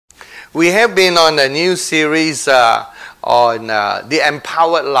We have been on a new series on the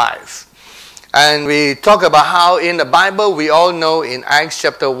empowered life. And we talk about how in the Bible, we all know in Acts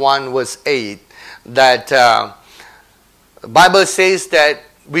chapter 1 verse 8 that the Bible says that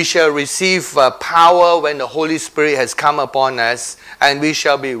we shall receive power when the Holy Spirit has come upon us, and we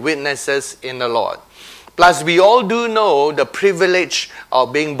shall be witnesses in the Lord. Plus, we all do know the privilege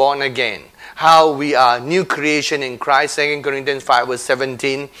of being born again, how we are new creation in Christ, 2 Corinthians 5 verse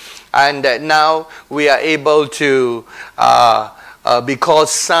 17, and that now we are able to be called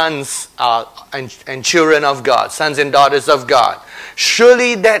sons and children of God, sons and daughters of God.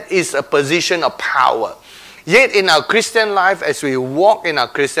 Surely that is a position of power. Yet in our Christian life, as we walk in our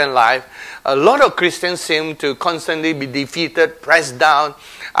Christian life, a lot of Christians seem to constantly be defeated, pressed down,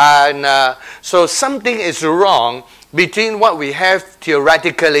 and so something is wrong between what we have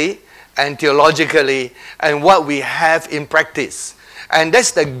theoretically and theologically and what we have in practice. And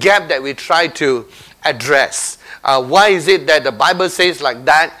that's the gap that we try to address. Why is it that the Bible says like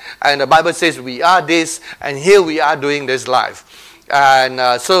that, and the Bible says we are this, and here we are doing this life?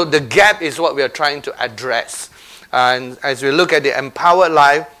 And so the gap is what we are trying to address. And as we look at the empowered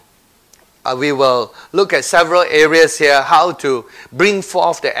life, we will look at several areas here, how to bring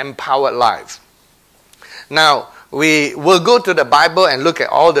forth the empowered life. Now, we will go to the Bible and look at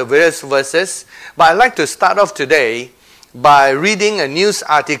all the various verses, but I'd like to start off today by reading a news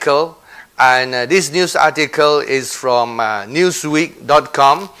article. And this news article is from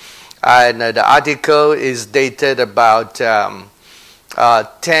newsweek.com, and the article is dated about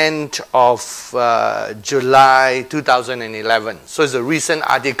 10th of July 2011. So it's a recent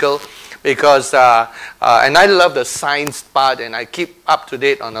article because, and I love the science part, and I keep up to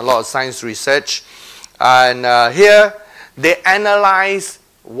date on a lot of science research. And here they analyze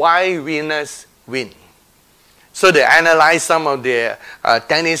why winners win. So they analyze some of the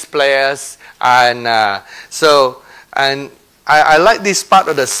tennis players, and I like this part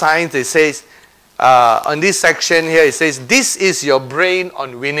of the science. It says, on this section here, it says, this is your brain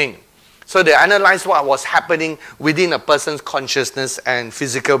on winning. So they analyze what was happening within a person's consciousness and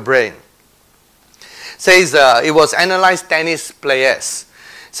physical brain. It says, it was analyzed tennis players.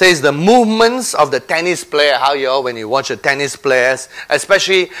 It says the movements of the tennis player, how you all, when you watch the tennis players,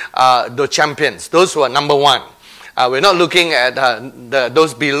 especially the champions, those who are number one. We're not looking at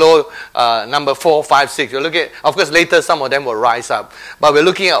those below number 4, 5, 6. We're looking at, of course, later some of them will rise up. But we're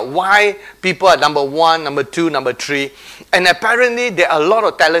looking at why people are number 1, number 2, number 3. And apparently there are a lot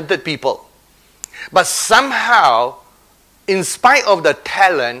of talented people. But somehow, in spite of the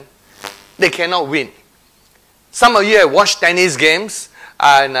talent, they cannot win. Some of you have watched tennis games,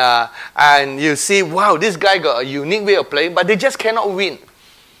 and you see, wow, this guy got a unique way of playing, but they just cannot win.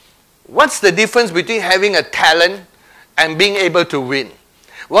 What's the difference between having a talent and being able to win?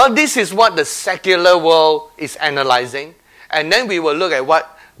 Well, this is what the secular world is analyzing. And then we will look at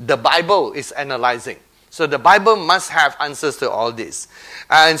what the Bible is analyzing. So the Bible must have answers to all this.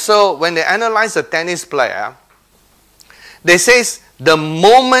 And so when they analyze a tennis player, they say the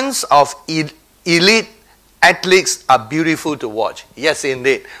moments of elite athletes are beautiful to watch. Yes,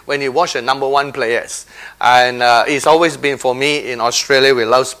 indeed. When you watch the number 1 players. And it's always been for me in Australia, we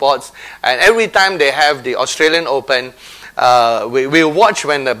love sports. And every time they have the Australian Open, we watch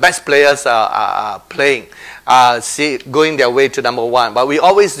when the best players are playing, going their way to number 1. But we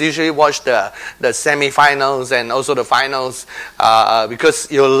always usually watch the semi-finals and also the finals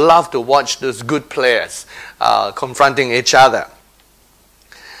because you love to watch those good players confronting each other.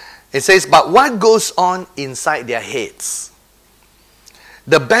 It says, but what goes on inside their heads?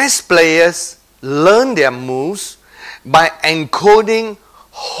 The best players learn their moves by encoding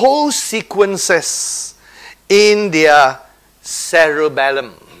whole sequences in their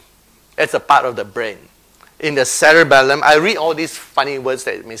cerebellum. That's a part of the brain. In the cerebellum, I read all these funny words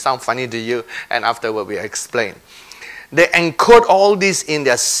that may sound funny to you, and afterward we explain. They encode all this in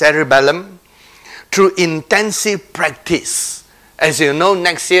their cerebellum through intensive practice. As you know,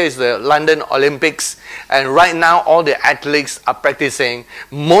 next year is the London Olympics, and right now all the athletes are practicing.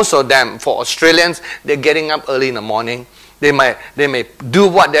 Most of them, for Australians, they're getting up early in the morning. They may do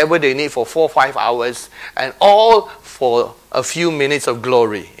whatever they need for 4 or 5 hours, and all for a few minutes of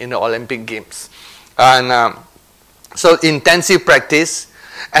glory in the Olympic Games. And so intensive practice,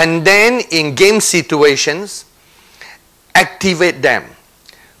 and then in game situations, activate them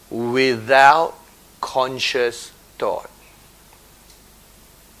without conscious thought.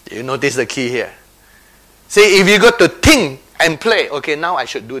 You notice the key here. See, if you got to think and play, okay, now I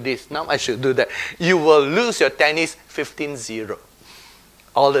should do this, now I should do that, you will lose your tennis 15-0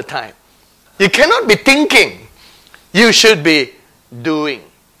 all the time. You cannot be thinking. You should be doing.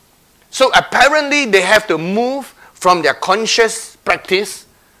 So apparently they have to move from their conscious practice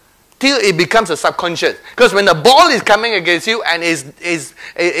till it becomes a subconscious. Because when the ball is coming against you and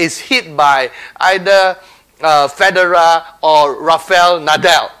is hit by either Federer or Rafael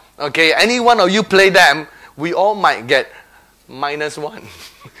Nadal, okay, any one of you play them, we all might get -1.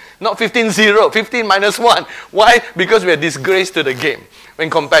 Not 15-0, 15 -1. Why? Because we are disgraced to the game when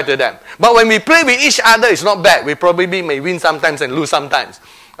compared to them. But when we play with each other, it's not bad. We probably may win sometimes and lose sometimes.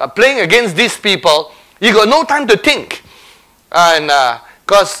 Playing against these people, you got no time to think. And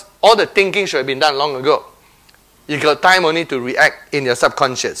because all the thinking should have been done long ago. You got time only to react in your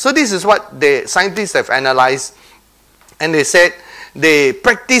subconscious. So this is what the scientists have analyzed. And they said they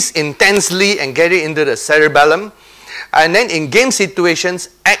practice intensely and get it into the cerebellum. And then in game situations,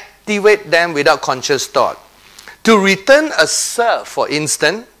 activate them without conscious thought. To return a serve, for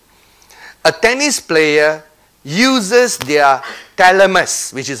instance, a tennis player uses their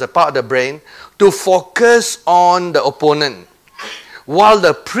thalamus, which is a part of the brain, to focus on the opponent, while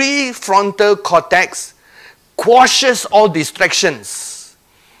the prefrontal cortex quashes all distractions.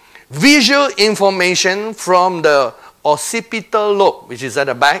 Visual information from the occipital lobe, which is at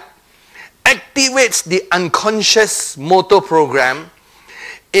the back, activates the unconscious motor program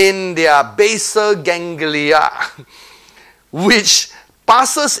in their basal ganglia, which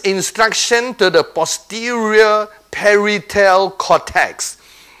passes instruction to the posterior parietal cortex,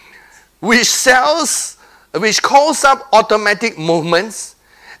 which calls up automatic movements,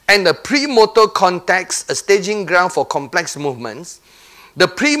 and the premotor cortex, a staging ground for complex movements. The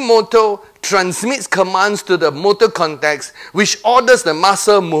premotor transmits commands to the motor cortex, which orders the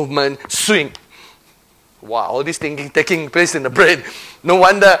muscle movement swing. Wow, all this thinking taking place in the brain. No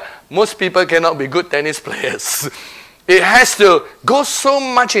wonder most people cannot be good tennis players. It has to go so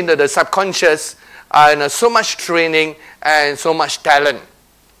much into the subconscious and so much training and so much talent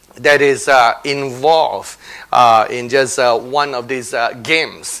that is involved in just one of these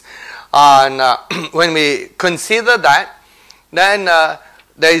games. And when we consider that, then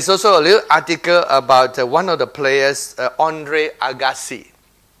there is also a little article about one of the players, Andre Agassi.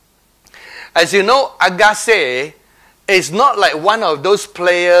 As you know, Agassi is not like one of those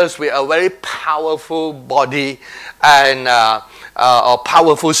players with a very powerful body and or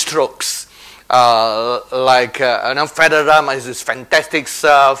powerful strokes. Like Federer has this fantastic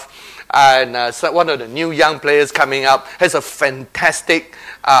serve, and so one of the new young players coming up has a fantastic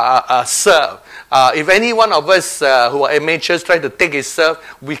serve. If any one of us who are amateurs try to take his serve,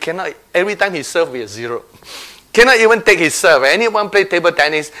 we cannot. Every time he serves, we are 0. Cannot even take his serve. Anyone play table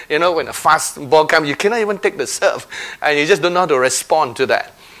tennis, you know, when a fast ball comes, you cannot even take the serve, and you just don't know how to respond to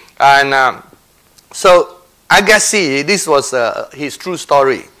that. And so Agassi, this was his true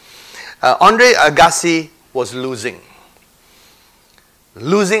story. Andre Agassi was losing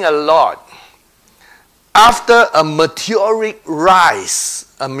a lot. After a meteoric rise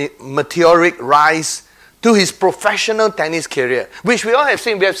to his professional tennis career, which we all have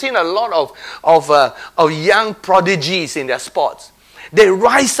seen. We have seen a lot of young prodigies in their sports. They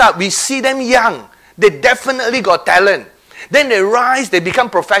rise up. We see them young. They definitely got talent. Then they rise, they become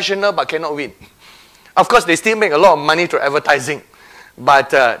professional but cannot win. Of course, they still make a lot of money through advertising. But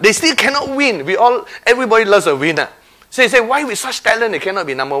they still cannot win. Everybody loves a winner. So you say, why with such talent they cannot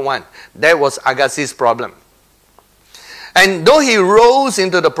be number one? That was Agassi's problem. And though he rose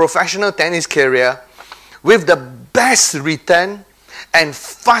into the professional tennis career with the best return and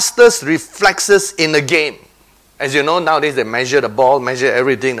fastest reflexes in the game, as you know, nowadays they measure the ball, measure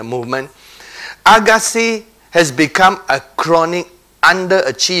everything, the movement, Agassi has become a chronic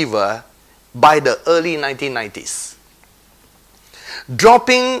underachiever by the early 1990s.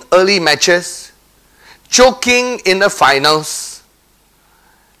 Dropping early matches, choking in the finals,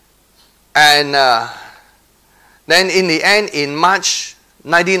 and then in the end, in March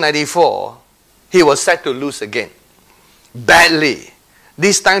 1994, he was set to lose again. Badly.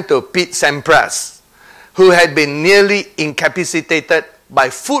 This time to Pete Sampras, who had been nearly incapacitated by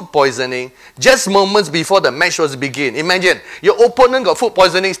food poisoning just moments before the match was begin. Imagine, your opponent got food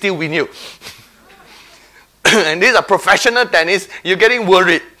poisoning, still win you. And these are professional tennis, you're getting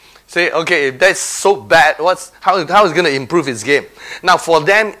worried. Say, okay, if that's so bad, how is going to improve his game? Now, for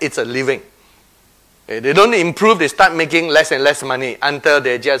them, it's a living. They don't improve, they start making less and less money until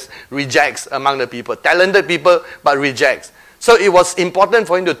they just rejects among the people. Talented people, but rejects. So it was important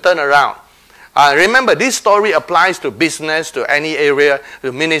for him to turn around. Remember, this story applies to business, to any area,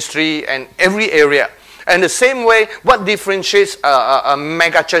 to ministry, and every area. And the same way, what differentiates a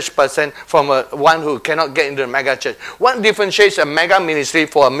mega church person from one who cannot get into a mega church? What differentiates a mega ministry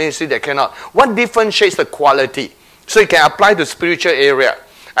for a ministry that cannot? What differentiates the quality? So it can apply to spiritual area.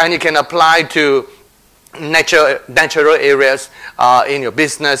 And you can apply to natural areas in your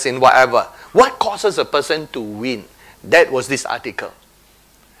business, in whatever. What causes a person to win? That was this article.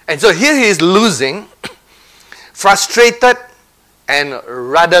 And so here he is losing, frustrated and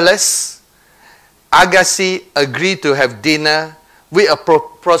rudderless. Agassi agreed to have dinner with a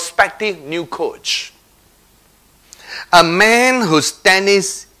prospective new coach, a man whose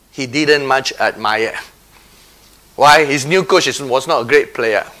tennis he didn't much admire. Why? His new coach was not a great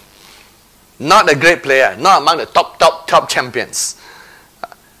player. Not a great player. Not among the top champions.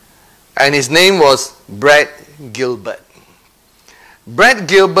 And his name was Brad Gilbert. Brad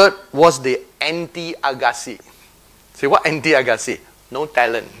Gilbert was the anti-Agassi. See, what anti-Agassi? No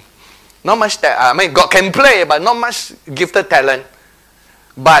talent. Not much talent. I mean, God can play, but not much gifted talent.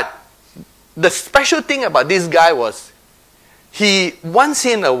 But the special thing about this guy was, he once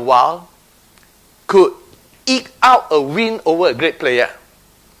in a while could eke out a win over a great player.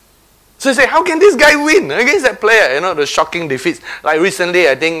 So you say, how can this guy win against that player? You know, the shocking defeats. Like recently,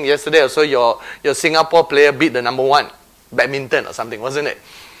 I think yesterday or so, your Singapore player beat the #1 badminton or something, wasn't it?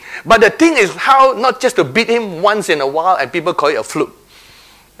 But the thing is how not just to beat him once in a while and people call it a fluke.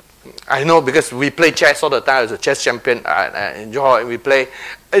 I know because we play chess all the time as a chess champion in Johann, we play.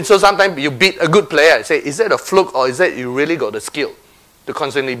 And so sometimes you beat a good player. You say, is that a fluke or is that you really got the skill to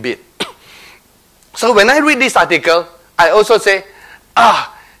constantly beat? So when I read this article, I also say,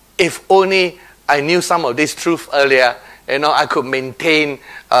 if only I knew some of this truth earlier, you know, I could maintain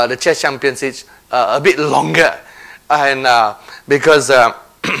the chess championship a bit longer. And because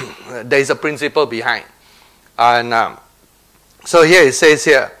there is a principle behind. And so here it says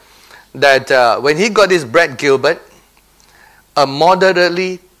here that when he got this Brad Gilbert, a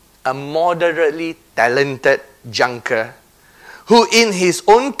moderately talented junker who in his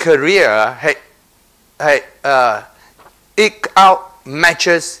own career had eked out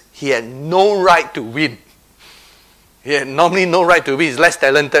matches he had no right to win. He had normally no right to win. He's less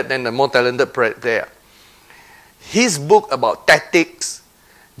talented than the more talented player. His book about tactics,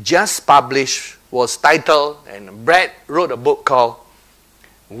 just published, was titled, and Brad wrote a book called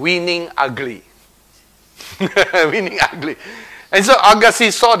Winning Ugly. Winning Ugly. And so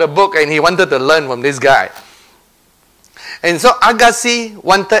Agassi saw the book and he wanted to learn from this guy. And so Agassi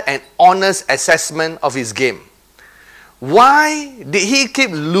wanted an honest assessment of his game. Why did he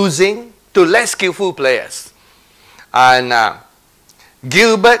keep losing to less skillful players? And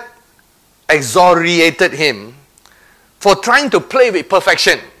Gilbert exhortated him for trying to play with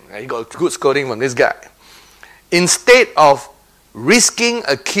perfection. He got good scoring from this guy. Instead of risking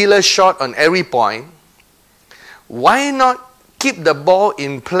a killer shot on every point, why not keep the ball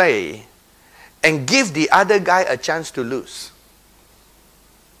in play and give the other guy a chance to lose?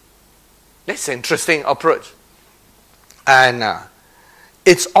 That's an interesting approach. And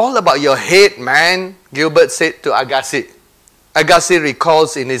it's all about your head, man, Gilbert said to Agassi. Agassi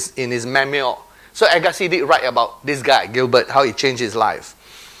recalls in his memo. So Agassi did write about this guy, Gilbert, how he changed his life.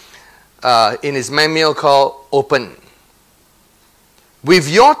 In his memo called Open. With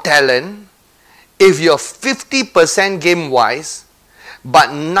your talent, if you're 50% game-wise, but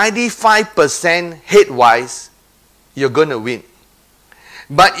 95% head-wise, you're going to win.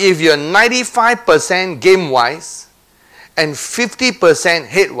 But if you're 95% game-wise and 50%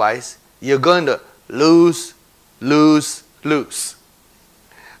 head-wise, you're going to lose.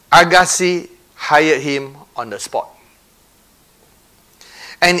 Agassi hired him on the spot.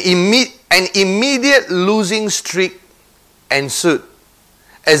 An immediate losing streak ensued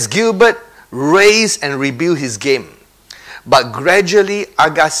as Gilbert raised and rebuilt his game. But gradually,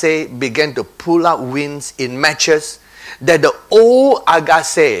 Agassi began to pull out wins in matches that the old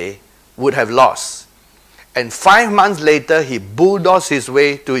Agassi would have lost. And 5 months later, he bulldozed his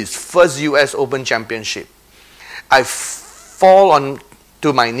way to his first US Open Championship. I fall on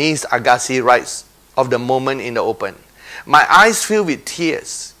to my knees, Agassi writes, of the moment in the Open. My eyes filled with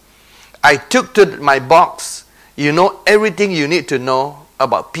tears. I took to my box. You know everything you need to know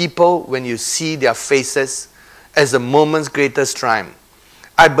about people when you see their faces as the moment's greatest triumph.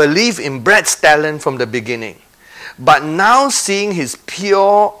 I believe in Brad's talent from the beginning. But now seeing his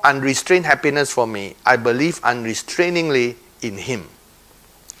pure, unrestrained happiness for me, I believe unrestrainingly in him.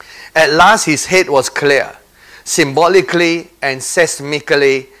 At last his head was clear. Symbolically and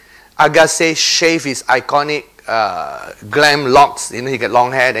seismically, Agassi shaved his iconic glam locks. You know, he got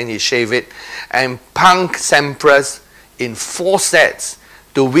long hair and he shaved it. And punked Sampras in 4 sets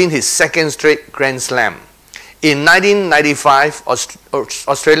to win his second straight Grand Slam. In 1995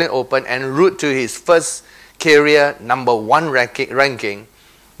 Australian Open, en route to his first career #1 ranking,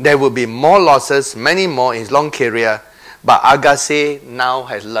 there would be more losses, many more in his long career, But Agassi now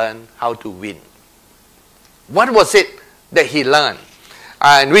has learned how to win. What was it that he learned?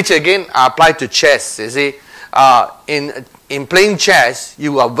 And which again applied to chess. You see, in playing chess,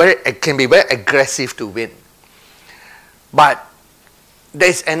 you are can be very aggressive to win. But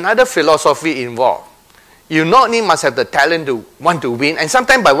there's another philosophy involved. You not only must have the talent to want to win, and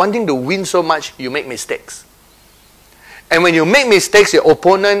sometimes by wanting to win so much, you make mistakes. And when you make mistakes, your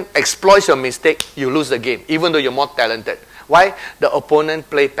opponent exploits your mistake, you lose the game, even though you're more talented. Why? The opponent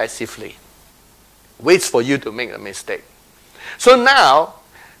plays passively. Waits for you to make a mistake. So now,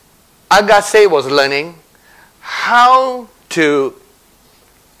 Agassi was learning how to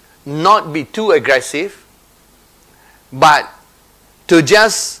not be too aggressive, but to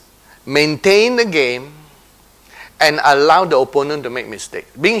just maintain the game and allow the opponent to make mistakes.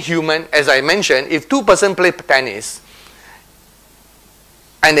 Being human, as I mentioned, if two persons play tennis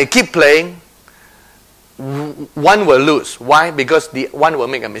and they keep playing, one will lose. Why? Because the one will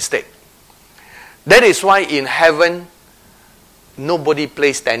make a mistake. That is why in heaven, nobody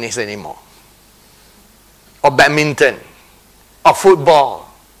plays tennis anymore, or badminton, or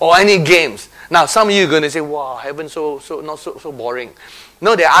football, or any games. Now, some of you are going to say, wow, heaven's so boring.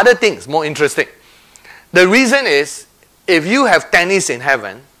 No, there are other things more interesting. The reason is, if you have tennis in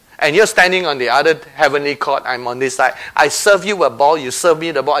heaven, and you're standing on the other heavenly court, I'm on this side, I serve you a ball, you serve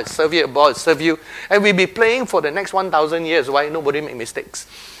me the ball, I serve you a ball, I serve you, and we'll be playing for the next 1,000 years. Why? Nobody make mistakes.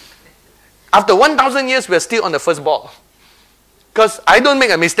 After 1,000 years, we're still on the first ball. Because I don't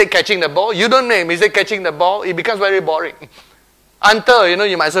make a mistake catching the ball, you don't make a mistake catching the ball, it becomes very boring. Until,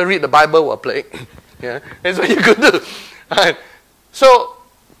 you might as well read the Bible while playing. Yeah, that's what you could do. Right. So,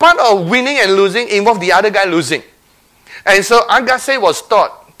 part of winning and losing involved the other guy losing. And so, Agassi was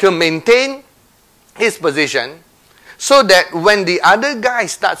taught to maintain his position so that when the other guy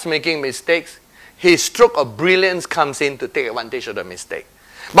starts making mistakes, his stroke of brilliance comes in to take advantage of the mistake.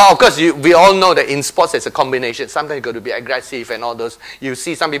 But of course, we all know that in sports it's a combination. Sometimes you've got to be aggressive and all those. You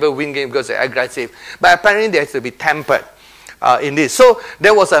see some people win games because they're aggressive. But apparently they have to be tempered in this. So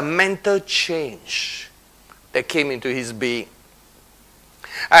there was a mental change that came into his being.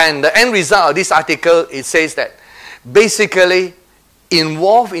 And the end result of this article, it says that basically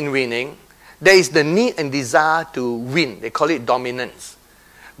involved in winning, there is the need and desire to win. They call it dominance.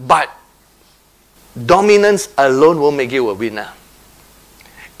 But dominance alone won't make you a winner.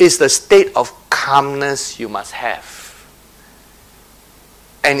 It's the state of calmness you must have.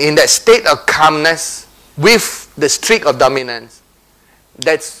 And in that state of calmness, with the streak of dominance,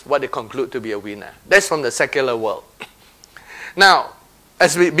 that's what they conclude to be a winner. That's from the secular world. Now,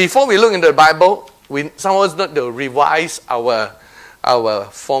 before we look into the Bible, some of us need to revise our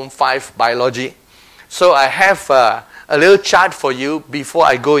Form 5 biology. So I have a little chart for you before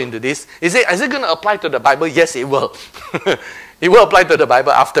I go into this. Is it going to apply to the Bible? Yes, it will. It will apply to the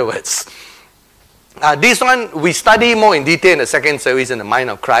Bible afterwards. This one, we study more in detail in the second series in the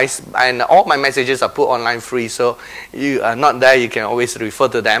Mind of Christ. And all my messages are put online free. So you are not there, you can always refer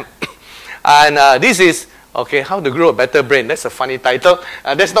to them. And this is, okay, How to Grow a Better Brain. That's a funny title.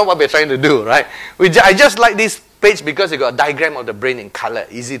 That's not what we're trying to do, right? I just like this page because you got a diagram of the brain in color.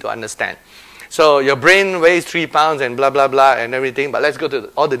 Easy to understand. So your brain weighs 3 pounds and blah, blah, blah and everything. But let's go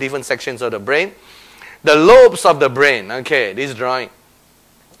to all the different sections of the brain. The lobes of the brain. Okay, this drawing.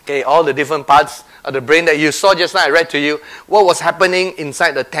 Okay, all the different parts of the brain that you saw just now. I read to you what was happening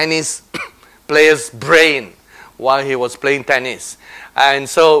inside the tennis player's brain while he was playing tennis. And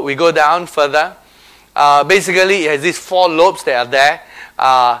so we go down further. Basically, it has these 4 lobes that are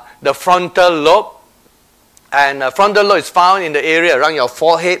there. The frontal lobe. And the frontal lobe is found in the area around your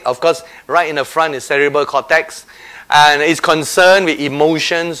forehead. Of course, right in the front is cerebral cortex. And it's concerned with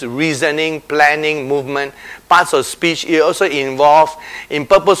emotions, reasoning, planning, movement, parts of speech. It also involves in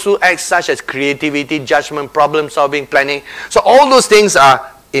purposeful acts such as creativity, judgment, problem solving, planning. So all those things are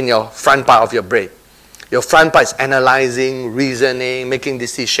in your front part of your brain. Your front part is analyzing, reasoning, making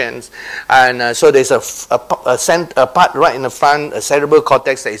decisions. And so there's a part right in the front, a cerebral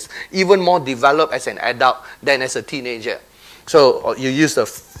cortex that is even more developed as an adult than as a teenager. So you use the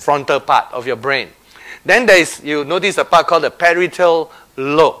frontal part of your brain. Then you notice a part called the parietal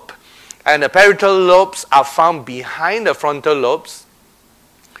lobe. And the parietal lobes are found behind the frontal lobes,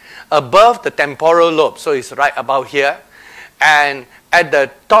 above the temporal lobe. So it's right about here. And at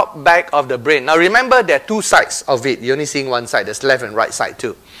the top back of the brain. Now remember, there are 2 sides of it. You're only seeing one side. There's left and right side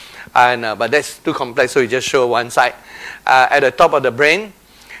too. And but that's too complex, so we just show one side. At the top of the brain,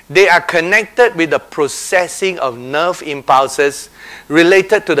 they are connected with the processing of nerve impulses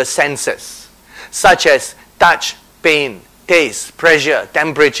related to the senses, such as touch, pain, taste, pressure,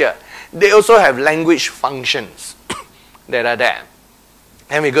 temperature. They also have language functions. that are there.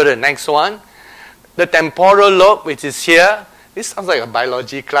 And we go to the next one. The temporal lobe, which is here. This sounds like a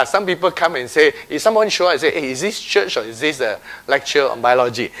biology class. Some people come and say, if someone show up and say, hey, is this church or is this a lecture on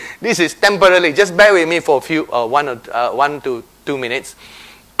biology? This is temporarily. Just bear with me for a few, 1 to 2 minutes.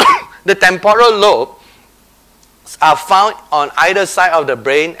 The temporal lobes are found on either side of the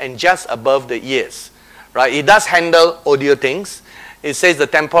brain and just above the ears. Right? It does handle audio things. It says the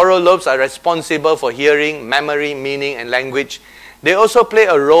temporal lobes are responsible for hearing, memory, meaning, and language. They also play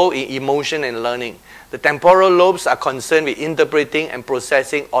a role in emotion and learning. The temporal lobes are concerned with interpreting and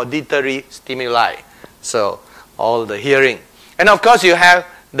processing auditory stimuli. So, all the hearing. And of course, you have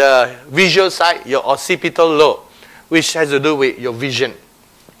the visual side, your occipital lobe, which has to do with your vision,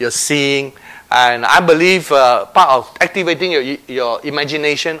 your seeing. And I believe part of activating your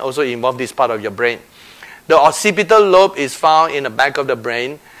imagination also involves this part of your brain. The occipital lobe is found in the back of the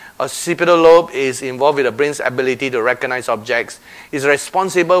brain. Occipital lobe is involved with the brain's ability to recognize objects. It's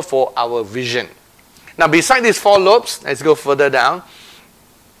responsible for our vision. Now, beside these 4 lobes, let's go further down.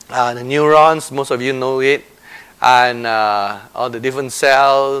 The neurons, most of you know it, and all the different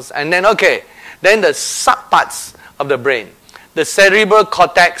cells. And then, then the subparts of the brain. The cerebral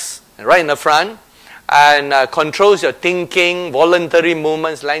cortex, right in the front, and controls your thinking, voluntary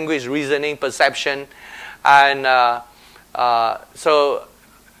movements, language, reasoning, perception. And so,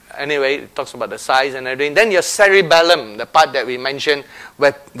 anyway, it talks about the size and everything. Then your cerebellum, the part that we mentioned,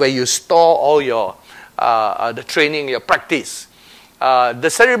 where you store all your the training, your practice. The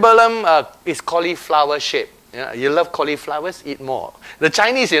cerebellum is cauliflower shaped. You love cauliflowers? Eat more. The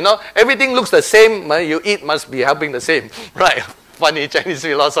Chinese, everything looks the same. You eat must be helping the same. Right? Funny Chinese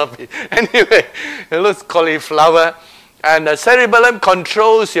philosophy. Anyway, it looks cauliflower. And the cerebellum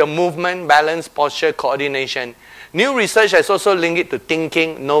controls your movement, balance, posture, coordination. New research has also linked it to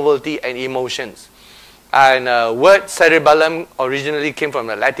thinking, novelty, and emotions. And word cerebellum originally came from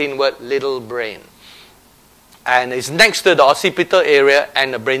the Latin word little brain. And it's next to the occipital area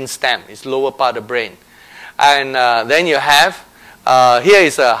and the brain stem. It's lower part of the brain. And then you have, here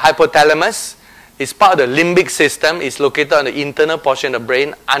is a hypothalamus. It's part of the limbic system. It's located on the internal portion of the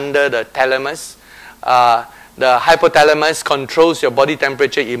brain under the thalamus. The hypothalamus controls your body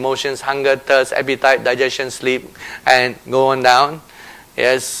temperature, emotions, hunger, thirst, appetite, digestion, sleep, and go on down.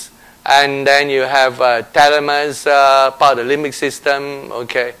 Yes. And then you have thalamus, part of the limbic system.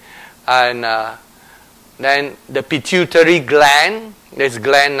 Okay. And then the pituitary gland. There's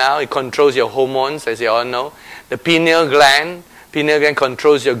gland now. It controls your hormones, as you all know. The pineal gland. Pineal gland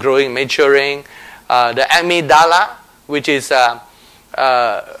controls your growing, maturing. The amygdala, which is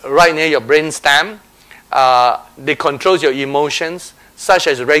right near your brain stem. They control your emotions, such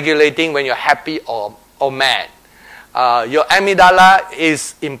as regulating when you're happy or mad. Your amygdala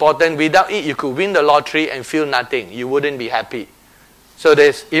is important. Without it, you could win the lottery and feel nothing. You wouldn't be happy. So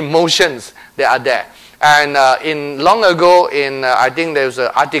there's emotions that are there. And long ago, I think there was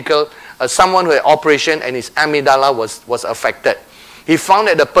an article, someone who had operation and his amygdala was affected. He found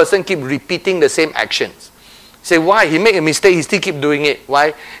that the person kept repeating the same actions. Say, why? He made a mistake, he still keep doing it.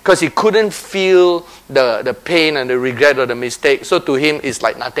 Why? Because he couldn't feel the pain and the regret of the mistake. So to him, it's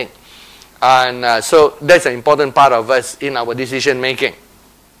like nothing. And so that's an important part of us in our decision making.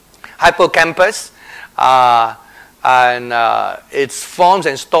 Hippocampus, it forms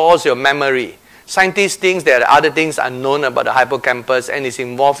and stores your memory. Scientists think that other things are known about the hippocampus and is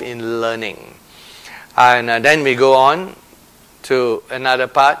involved in learning. And then we go on to another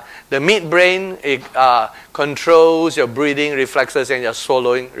part. The midbrain, it controls your breathing reflexes and your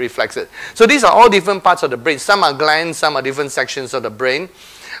swallowing reflexes. So these are all different parts of the brain. Some are glands, some are different sections of the brain.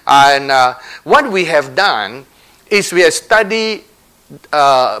 And what we have done is we have studied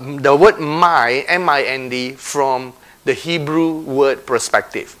the word mind, M-I-N-D, from the Hebrew word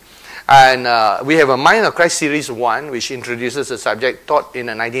perspective. And we have a Mind of Christ Series 1, which introduces the subject, taught in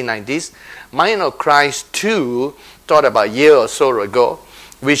the 1990s. Mind of Christ 2, taught about a year or so ago,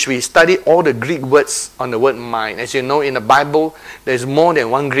 which we study all the Greek words on the word mind. As you know, in the Bible, there's more than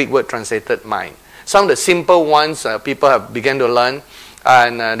one Greek word translated mind. Some of the simple ones people have begun to learn.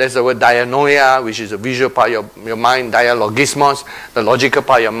 And there's the word dianoia, which is a visual part of your mind. Dialogismos, the logical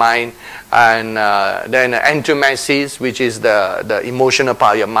part of your mind. And then entumesis, which is the emotional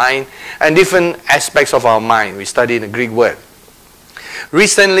part of your mind. And different aspects of our mind we study in the Greek word.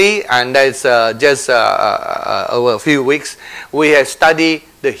 Recently, and that's just over a few weeks, we have studied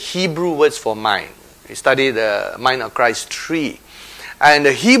the Hebrew words for mind. We studied the Mind of Christ 3. And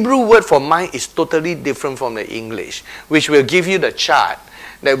the Hebrew word for mind is totally different from the English, which will give you the chart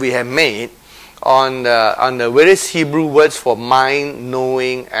that we have made on the various Hebrew words for mind,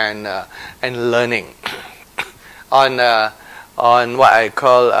 knowing, and learning. on what I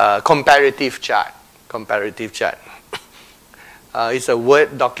call comparative chart. Comparative chart. It's a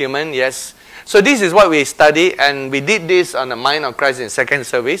Word document, yes. So this is what we study, and we did this on the Mind of Christ in second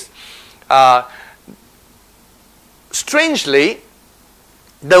service. Strangely,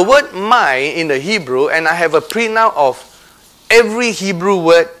 the word mind in the Hebrew, and I have a printout of every Hebrew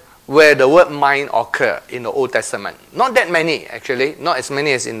word where the word mind occur in the Old Testament. Not that many, actually. Not as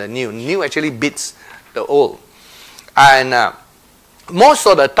many as in the New. New actually beats the Old. And most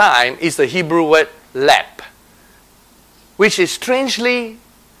of the time is the Hebrew word lap, which is strangely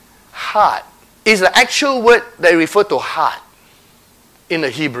heart. It's the actual word that refers to heart in the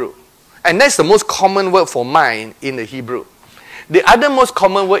Hebrew. And that's the most common word for mind in the Hebrew. The other most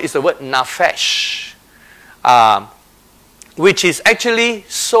common word is the word nafesh, which is actually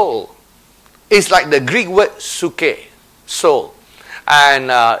soul. It's like the Greek word suke, soul. And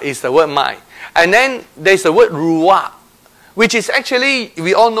it's the word mind. And then there's the word ruah, which is actually,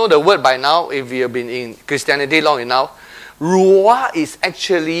 we all know the word by now, if you have been in Christianity long enough. Ruah is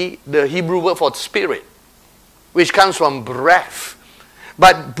actually the Hebrew word for spirit, which comes from breath.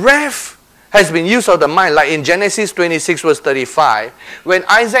 But breath has been used of the mind, like in Genesis 26 verse 35, when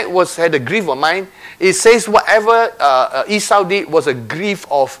Isaac had a grief of mind, it says whatever Esau did was a grief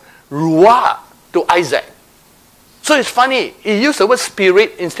of ruah to Isaac. So it's funny, he used the word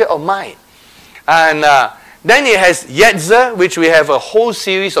spirit instead of mind. And then it has Yetzer, which we have a whole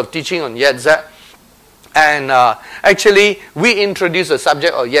series of teaching on Yetzer. And actually, we introduced the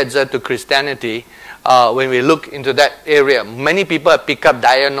subject of Yetzer to Christianity when we look into that area. Many people pick up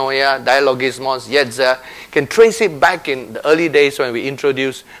dianoia, dialogismos, Yetzer. Can trace it back in the early days when we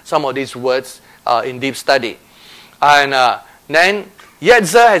introduced some of these words in deep study. And then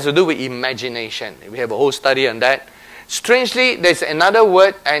Yetzer has to do with imagination. We have a whole study on that. Strangely, there's another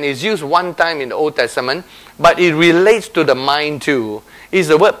word, and it's used one time in the Old Testament, but it relates to the mind too. It's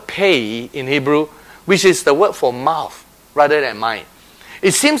the word pei in Hebrew, which is the word for mouth rather than mind.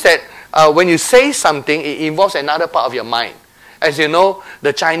 It seems that when you say something, it involves another part of your mind. As you know,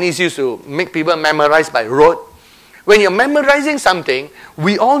 the Chinese used to make people memorize by rote. When you're memorizing something,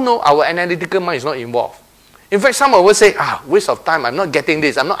 we all know our analytical mind is not involved. In fact, some of us say, waste of time, I'm not getting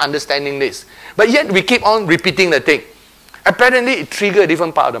this, I'm not understanding this. But yet we keep on repeating the thing. Apparently, it triggers a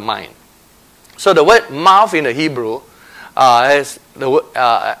different part of the mind. So the word mouth in the Hebrew has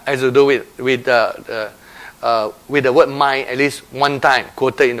to do with the word mind at least one time,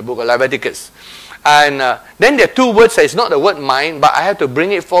 quoted in the book of Leviticus. And then there are two words that is not the word mind, but I have to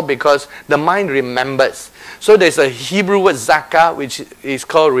bring it forth because the mind remembers. So there's a Hebrew word zakah, which is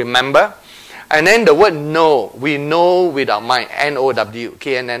called remember. And then the word know, we know with our mind, N-O-W,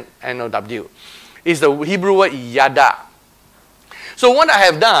 K-N-N-O-W, is the Hebrew word yada. So what I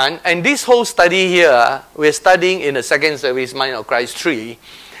have done, and this whole study here, we're studying in the second service, Mind of Christ 3,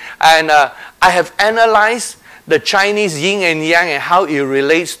 and I have analyzed the Chinese yin and yang and how it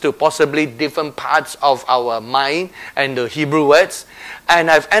relates to possibly different parts of our mind and the Hebrew words.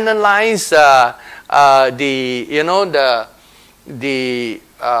 And I've analyzed the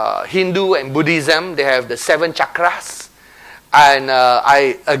Hindu and Buddhism. They have the 7 chakras. And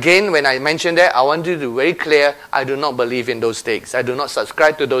again, when I mentioned that, I want you to be very clear, I do not believe in those things. I do not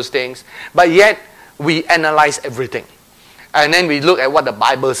subscribe to those things. But yet, we analyze everything. And then we look at what the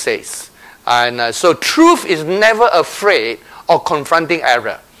Bible says. And so truth is never afraid of confronting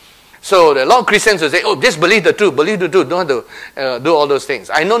error. So a lot of Christians will say, just believe the truth, believe the truth, don't have to do all those things.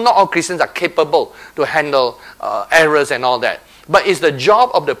 I know not all Christians are capable to handle errors and all that. But it's the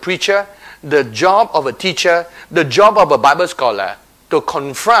job of the preacher, the job of a teacher, the job of a Bible scholar to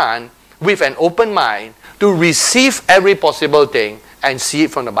confront with an open mind, to receive every possible thing and see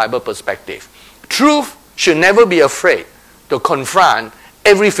it from the Bible perspective. Truth should never be afraid to confront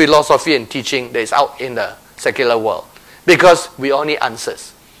every philosophy and teaching that is out in the secular world, because we all need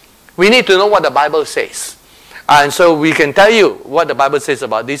answers. We need to know what the Bible says. And so we can tell you what the Bible says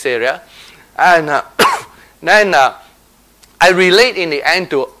about this area. And then I relate in the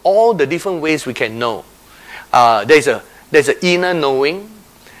end to all the different ways we can know. There's an inner knowing,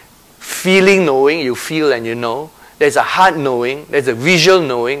 feeling knowing, you feel and you know. There's a heart knowing, there's a visual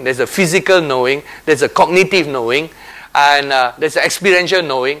knowing, there's a physical knowing, there's a cognitive knowing, and there's an experiential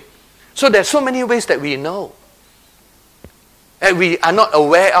knowing. So there's so many ways that we know, that we are not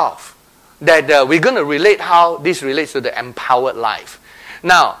aware of, that we're going to relate how this relates to the empowered life.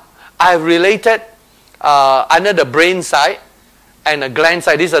 Now, I've related under the brain side and the gland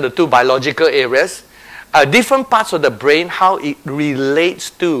side, these are the two biological areas, different parts of the brain, how it relates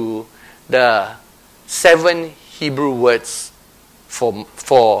to the 7 Hebrew words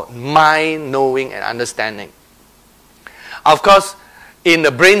for mind, knowing, and understanding. Of course, in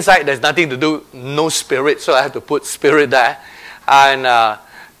the brain side, there's nothing to do, no spirit, so I have to put spirit there. And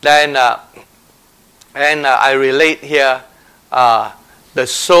then I relate here the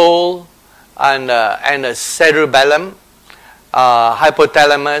soul and the cerebellum,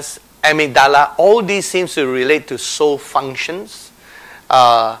 hypothalamus, amygdala. All these seems to relate to soul functions,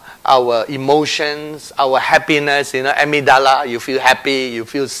 our emotions, our happiness. Amygdala, you feel happy, you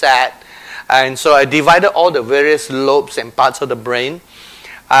feel sad. And so I divided all the various lobes and parts of the brain.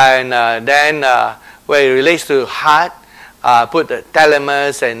 And then where it relates to heart, put the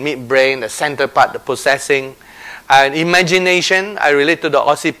thalamus and midbrain, the center part, the processing. And imagination, I relate to the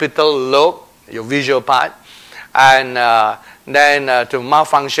occipital lobe, your visual part. And then to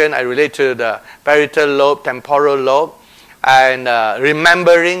malfunction, I relate to the parietal lobe, temporal lobe. And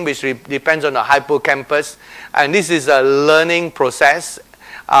remembering, which depends on the hippocampus. And this is a learning process.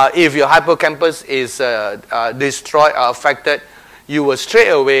 If your hippocampus is destroyed or affected, you will straight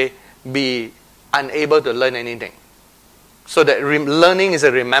away be unable to learn anything. So that learning is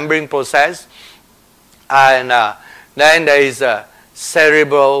a remembering process. And then there is a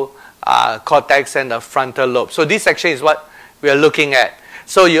cerebral cortex and the frontal lobe. So this section is what we are looking at.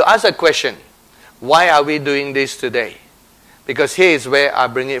 So you ask a question, why are we doing this today? Because here is where I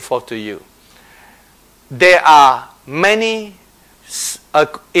bring it forth to you. There are many,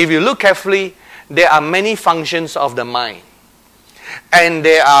 if you look carefully, there are many functions of the mind. And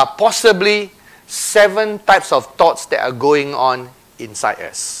there are possibly 7 types of thoughts that are going on inside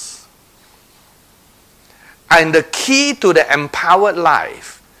us. And the key to the empowered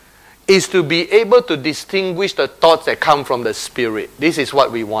life is to be able to distinguish the thoughts that come from the spirit. This is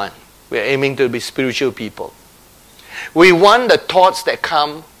what we want. We are aiming to be spiritual people. We want the thoughts that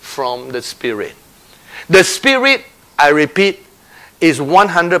come from the spirit. The spirit, I repeat, is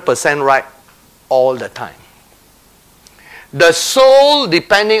 100% right all the time. The soul,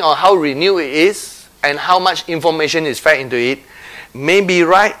 depending on how renewed it is and how much information is fed into it, may be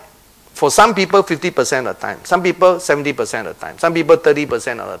right for some people 50% of the time, some people 70% of the time, some people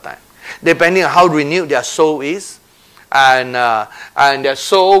 30% of the time, depending on how renewed their soul is. And their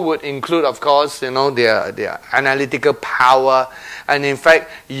soul would include, of course, their analytical power. And in fact,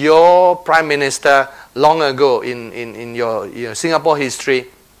 your Prime Minister long ago in your Singapore history,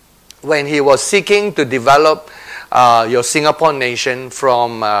 when he was seeking to develop your Singapore nation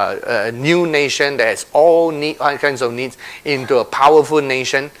from a new nation that has all kinds of needs into a powerful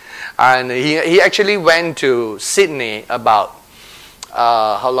nation, and he actually went to Sydney about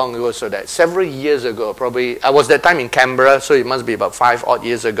how long ago? So that several years ago, probably. I was that time in Canberra, so it must be about 5 odd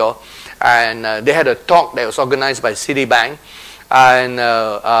years ago. And they had a talk that was organized by Citibank, and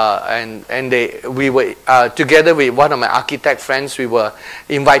we were together with one of my architect friends. We were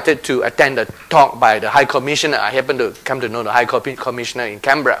invited to attend a talk by the High Commissioner. I happened to come to know the High Commissioner in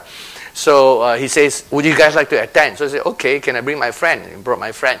Canberra. So he says, "Would you guys like to attend?" So I said, "Okay, can I bring my friend?" And he brought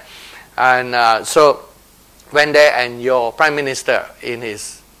my friend, and so went there, and your Prime Minister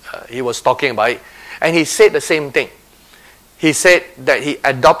he was talking about it, and he said the same thing. He said that he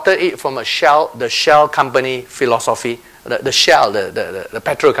adopted it from the Shell company philosophy, the Shell, the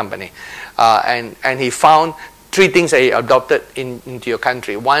petrol company, and he found 3 things that he adopted into your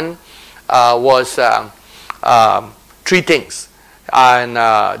country. One was 3 things, and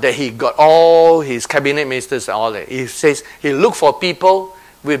that he got all his cabinet ministers and all that. He says he looked for people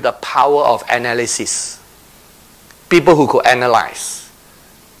with the power of analysis. People who could analyze,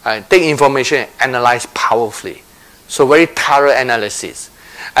 take information and analyze powerfully. So very thorough analysis.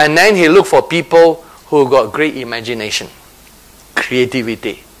 And then he looked for people who got great imagination,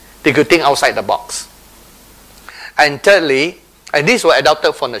 creativity. They could think outside the box. And thirdly, and these were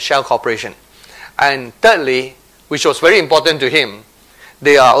adopted from the Shell Corporation. And thirdly, which was very important to him,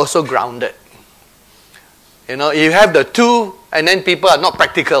 they are also grounded. You have the 2, and then people are not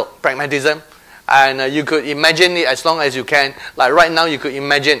practical, pragmatism. And you could imagine it as long as you can. Like right now, you could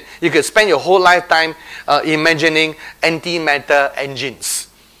imagine. You could spend your whole lifetime imagining antimatter engines.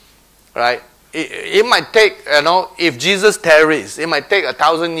 Right? It might take, if Jesus tarries, it might take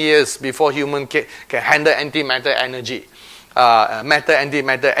 1,000 years before human can handle antimatter energy.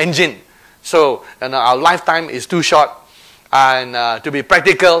 Antimatter engine. So our lifetime is too short. And to be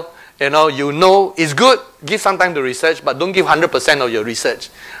practical, it's good, give some time to research, but don't give 100% of your research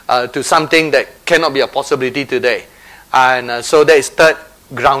to something that cannot be a possibility today. And so that is third,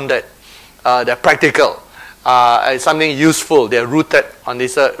 grounded. They're practical. It's something useful. They're rooted on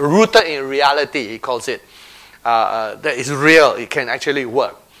this, rooted in reality, he calls it. That is real. It can actually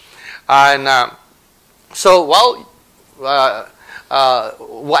work. And so,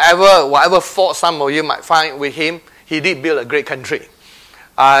 whatever fault some of you might find with him, he did build a great country.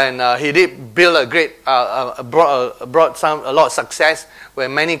 And he did build a great, brought a lot of success where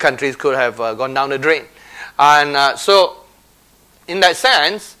many countries could have gone down the drain. And so, in that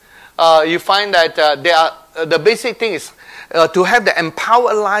sense, you find that the basic thing is to have the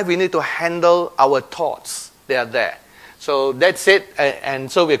empowered life, we need to handle our thoughts. They are there. So that's it. And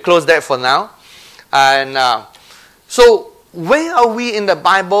so we close that for now. And so where are we in the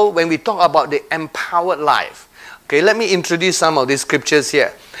Bible when we talk about the empowered life? Okay, let me introduce some of these scriptures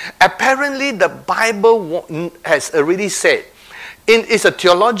here. Apparently, the Bible has already said, it's a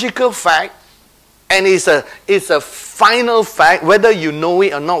theological fact, and it's a final fact, whether you know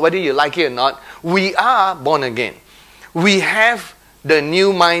it or not, whether you like it or not, we are born again. We have the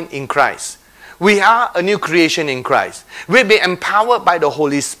new mind in Christ. We are a new creation in Christ. We'll be empowered by the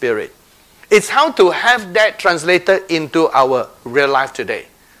Holy Spirit. It's how to have that translated into our real life today.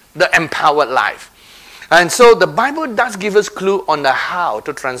 The empowered life. And so the Bible does give us clue on the how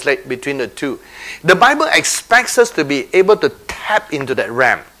to translate between the two. The Bible expects us to be able to tap into that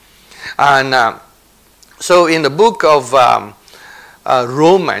realm. And so in the book of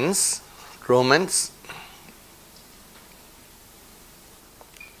Romans,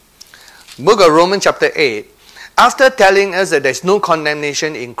 book of Romans chapter 8, after telling us that there's no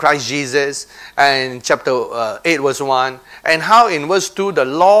condemnation in Christ Jesus, and chapter 8 verse 1, and how in verse 2, the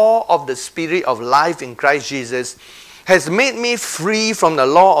law of the Spirit of life in Christ Jesus has made me free from the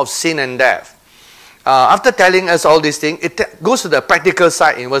law of sin and death. After telling us all these things, it goes to the practical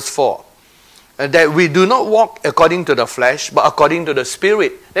side in verse 4. That we do not walk according to the flesh, but according to the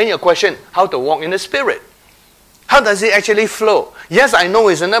Spirit. Then your question, how to walk in the Spirit? How does it actually flow? Yes, I know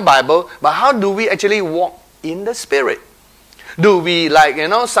it's in the Bible, but how do we actually walk in the Spirit? Do we, like,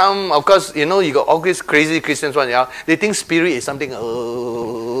 some, of course, you got all these crazy Christians, they think Spirit is something, in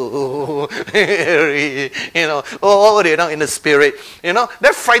the Spirit.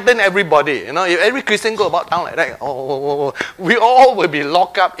 That frighten everybody. If every Christian go about town like that, we all will be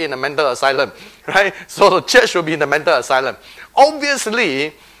locked up in a mental asylum, right? So the church will be in the mental asylum.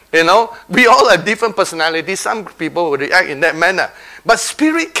 Obviously, we all have different personalities. Some people will react in that manner. But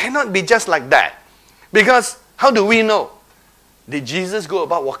Spirit cannot be just like that. Because how do we know? Did Jesus go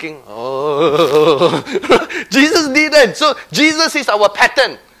about walking? Jesus didn't. So Jesus is our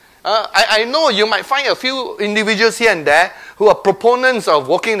pattern. I know you might find a few individuals here and there who are proponents of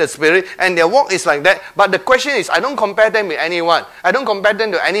walking in the Spirit, and their walk is like that. But the question is, I don't compare them with anyone. I don't compare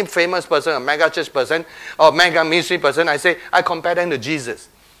them to any famous person, a mega church person, or mega ministry person. I say, I compare them to Jesus.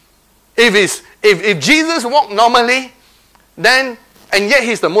 If Jesus walked normally, then, and yet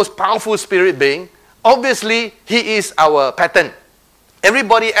he's the most powerful spirit being, obviously he is our pattern.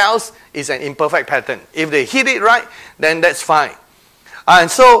 Everybody else is an imperfect pattern. If they hit it right, then that's fine. And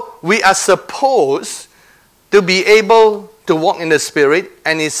so we are supposed to be able to walk in the Spirit.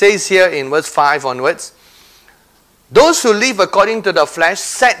 And it says here in verse 5 onwards, those who live according to the flesh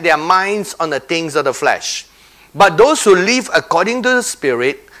set their minds on the things of the flesh. But those who live according to the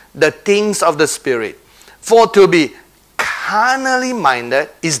Spirit, the things of the Spirit. For to be carnally minded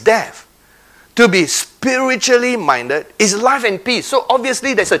is death. To be spiritually minded is life and peace. So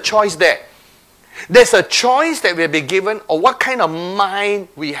obviously there's a choice there. There's a choice that we'll be given of what kind of mind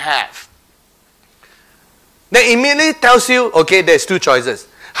we have. That immediately tells you, okay, there's two choices.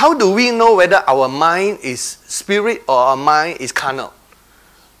 How do we know whether our mind is spirit or our mind is carnal?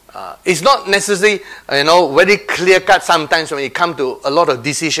 It's not necessarily, very clear-cut sometimes when it comes to a lot of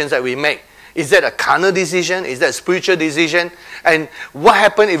decisions that we make. Is that a carnal decision? Is that a spiritual decision? And what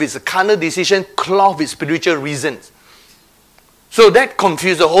happens if it's a carnal decision clothed with spiritual reasons? So that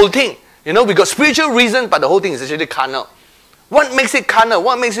confuses the whole thing. We got spiritual reasons, but the whole thing is actually carnal. What makes it carnal?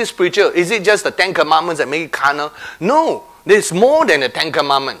 What makes it spiritual? Is it just the 10 Commandments that make it carnal? No, there's more than the 10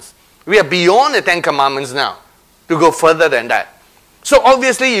 Commandments. We are beyond the 10 Commandments now to go further than that. So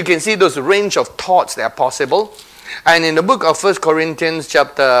obviously you can see those range of thoughts that are possible. And in the book of 1 Corinthians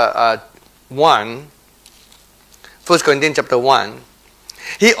chapter 1,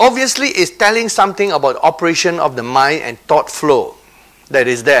 he obviously is telling something about operation of the mind and thought flow that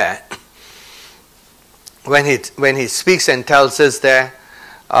is there. When he speaks and tells us there,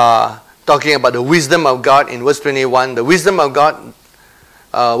 talking about the wisdom of God in verse 21, the wisdom of God,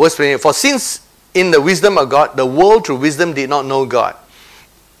 verse 20, for since in the wisdom of God, the world through wisdom did not know God.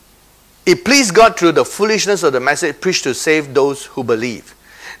 It pleased God through the foolishness of the message preached to save those who believe.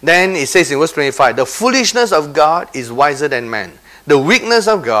 Then it says in verse 25, the foolishness of God is wiser than man. The weakness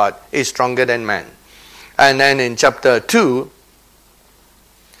of God is stronger than man. And then in chapter 2,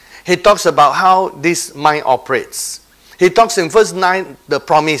 he talks about how this mind operates. He talks in verse 9, the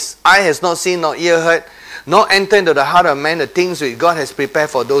promise, eye has not seen nor ear heard, nor enter into the heart of man the things which God has prepared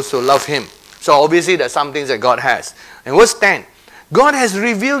for those who love him. So obviously there's some things that God has. And verse 10, God has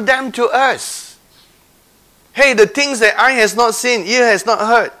revealed them to us. Hey, the things that eye has not seen, ear has not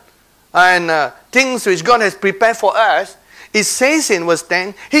heard, and things which God has prepared for us, it says in verse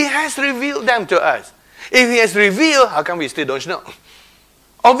 10, he has revealed them to us. If he has revealed, how come we still don't know?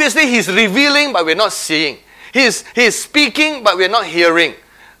 Obviously he's revealing, but we're not seeing. He's speaking, but we're not hearing.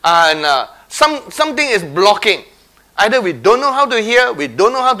 And something is blocking. Either we don't know how to hear, we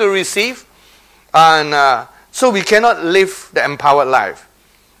don't know how to receive, and so we cannot live the empowered life.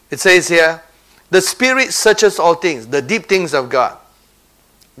 It says here, the Spirit searches all things, the deep things of God.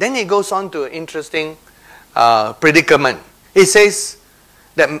 Then he goes on to an interesting predicament. He says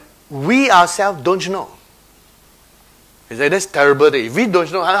that we ourselves don't know. He said, that's terrible. If we don't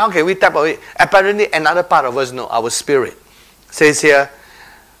know, how can we tap on it? Apparently another part of us know, our spirit. It says here,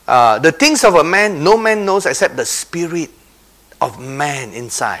 the things of a man, no man knows except the spirit of man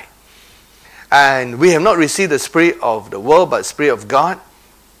inside. And we have not received the spirit of the world, but the spirit of God.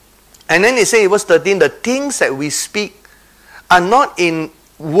 And then he says in verse 13, the things that we speak are not in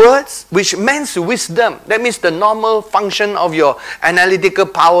words which man's wisdom. That means the normal function of your analytical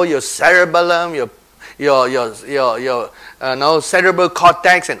power, your cerebellum, your cerebral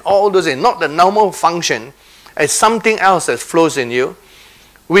cortex and all those things. Not the normal function, as something else that flows in you,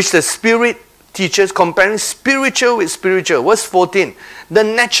 which the Spirit teaches, comparing spiritual with spiritual. Verse 14, the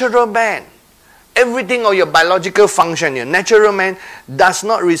natural man, everything of your biological function, your natural man does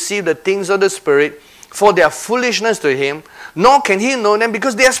not receive the things of the Spirit, for they are foolishness to him, nor can he know them,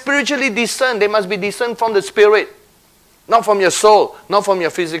 because they are spiritually discerned. They must be discerned from the Spirit, not from your soul, not from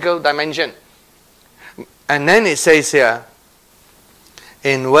your physical dimension. And then it says here,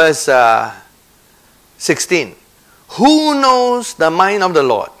 in verse 16, who knows the mind of the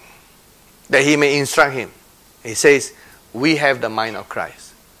Lord, that he may instruct him? He says, we have the mind of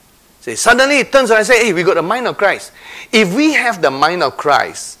Christ. See, suddenly it turns around and says, hey, we got the mind of Christ. If we have the mind of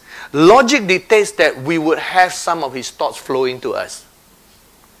Christ, logic dictates that we would have some of his thoughts flowing to us.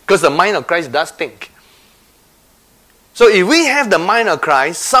 Because the mind of Christ does think. So if we have the mind of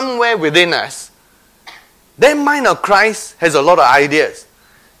Christ somewhere within us, that mind of Christ has a lot of ideas.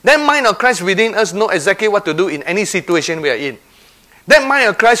 That mind of Christ within us knows exactly what to do in any situation we are in. That mind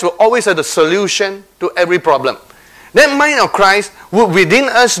of Christ will always have the solution to every problem. That mind of Christ will within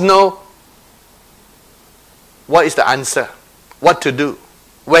us know what is the answer, what to do,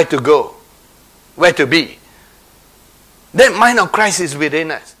 where to go, where to be. That mind of Christ is within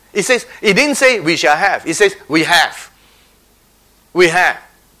us. It says, it didn't say we shall have. It says we have. We have.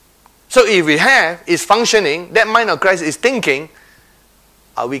 So if we have, is functioning, that mind of Christ is thinking,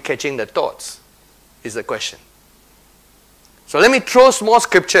 are we catching the thoughts? Is the question. So let me throw small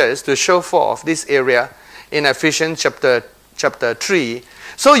scriptures to show forth this area in Ephesians chapter 3.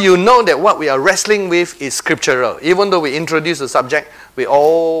 So you know that what we are wrestling with is scriptural, even though we introduce the subject with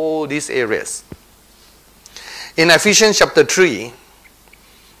all these areas. In Ephesians chapter 3,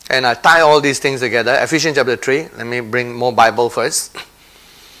 and I tie all these things together, Ephesians chapter 3, let me bring more Bible first.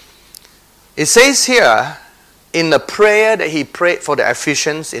 It says here, in the prayer that he prayed for the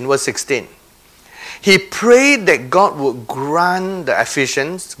Ephesians in verse 16, he prayed that God would grant the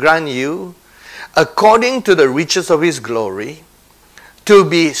Ephesians, grant you, according to the riches of his glory, to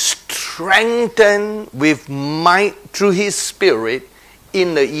be strengthened with might through his Spirit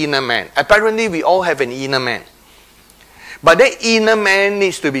in the inner man. Apparently we all have an inner man. But that inner man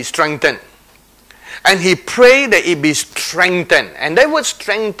needs to be strengthened. And he prayed that it be strengthened. And that word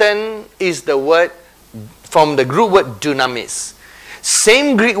strengthen is the word from the Greek word dunamis.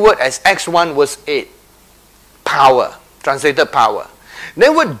 Same Greek word as Acts 1 verse 8. Power. Translated power.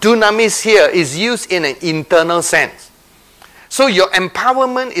 The word dunamis here is used in an internal sense. So your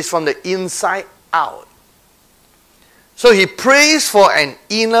empowerment is from the inside out. So he prays for an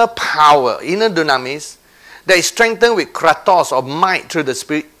inner power, inner dunamis, that is strengthened with kratos or might through the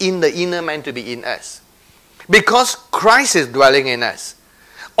Spirit in the inner man to be in us. Because Christ is dwelling in us.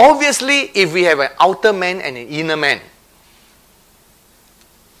 Obviously, if we have an outer man and an inner man,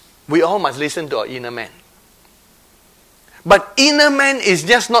 we all must listen to our inner man. But inner man is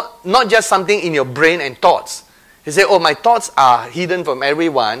just not just something in your brain and thoughts. You say, oh, my thoughts are hidden from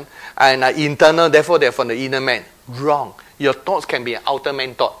everyone and are internal, therefore they're from the inner man. Wrong. Your thoughts can be an outer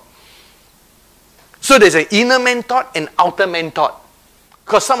man thought. So there's an inner man thought and outer man thought.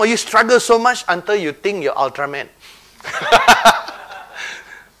 Because some of you struggle so much until you think you're Ultraman.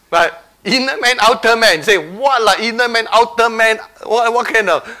 But inner man, outer man. Say, what like inner man, outer man?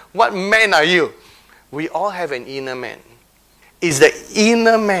 What man are you? We all have an inner man. It's the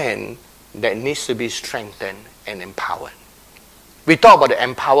inner man that needs to be strengthened and empowered. We talk about the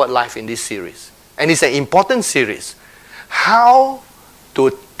empowered life in this series. And it's an important series. How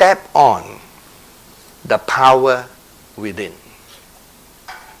to tap on the power within.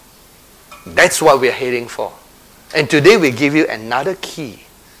 That's what we're heading for. And today we give you another key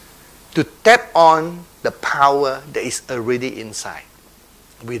to tap on the power that is already inside,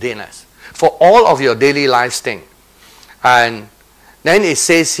 within us, for all of your daily lives thing. And then it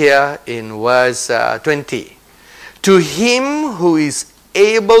says here in verse 20, to him who is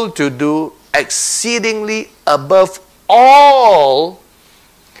able to do exceedingly above all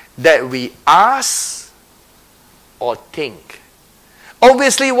that we ask or think.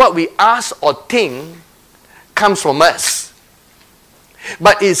 Obviously, what we ask or think comes from us.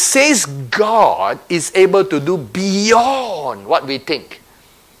 But it says God is able to do beyond what we think.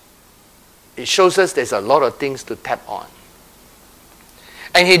 It shows us there's a lot of things to tap on.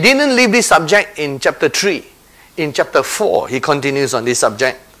 And he didn't leave this subject in chapter 3. In chapter 4, he continues on this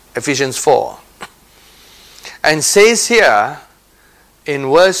subject, Ephesians 4. And says here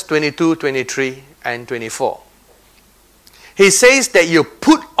in verse 22, 23, and 24. He says that you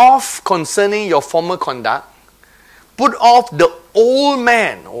put off concerning your former conduct, put off the old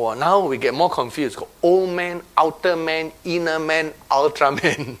man. Oh, now we get more confused. Old man, outer man, inner man, ultra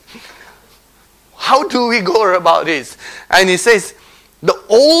man. How do we go about this? And he says, the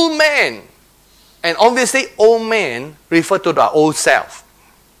old man, and obviously old man refer to our old self,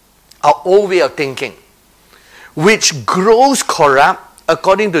 our old way of thinking, which grows corrupt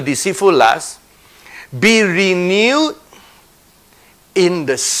according to deceitful lust, be renewed in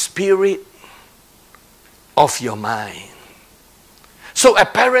the spirit of your mind. So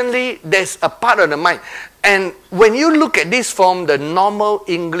apparently there's a part of the mind. And when you look at this from the normal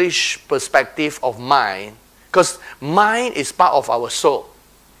English perspective of mind, because mind is part of our soul.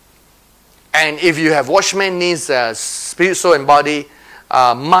 And if you have watchman needs spirit, soul and body,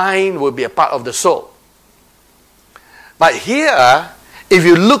 mind will be a part of the soul. But here, if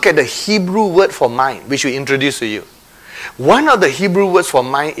you look at the Hebrew word for mind, which we introduced to you, one of the Hebrew words for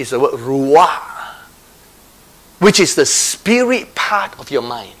mind is the word ruah, which is the spirit part of your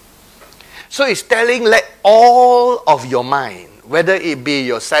mind. So it's telling, let all of your mind, whether it be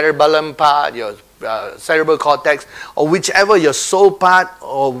your cerebellum part, your cerebral cortex, or whichever your soul part,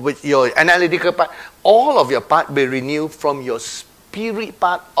 or with your analytical part, all of your part be renewed from your spirit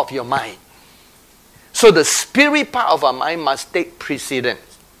part of your mind. So the spirit part of our mind must take precedence.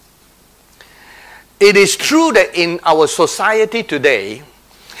 It is true that in our society today,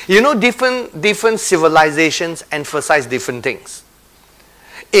 you know, different civilizations emphasize different things.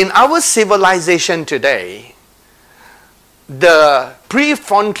 In our civilization today, the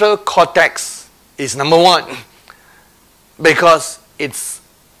prefrontal cortex is number one, because it's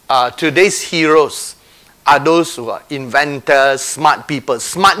today's heroes are those who are inventors, smart people.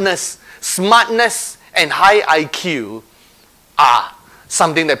 Smartness and high IQ are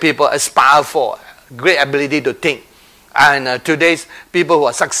something that people aspire for. Great ability to think. And today's people who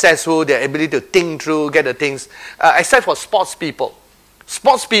are successful, their ability to think through, get the things, except for sports people.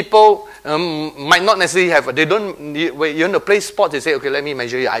 Sports people might not necessarily have, they don't, when you want to play sports, they say, okay, let me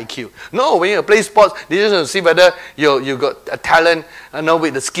measure your IQ. No, when you play sports, they just want to see whether you got a talent,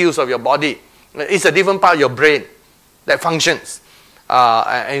 with the skills of your body. It's a different part of your brain that functions.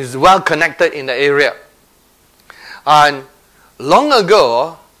 And is well connected in the area. And long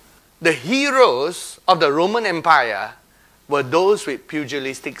ago, the heroes of the Roman Empire were those with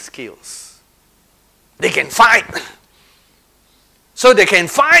pugilistic skills. They can fight. So they can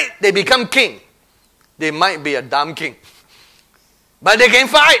fight, they become king. They might be a dumb king, but they can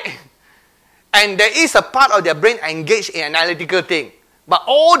fight. And there is a part of their brain engaged in analytical thing. But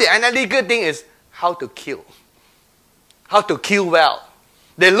all the analytical thing is how to kill. How to kill well.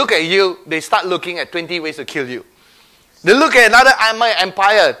 They look at you, they start looking at 20 ways to kill you. They look at another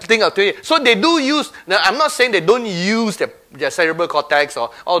empire, think of 20. So they do use, now I'm not saying they don't use their cerebral cortex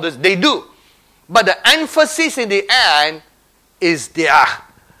or all this, they do. But the emphasis in the end is their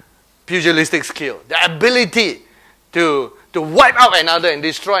pugilistic skill, the ability to wipe out another and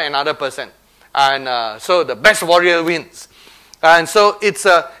destroy another person. And so the best warrior wins. And so it's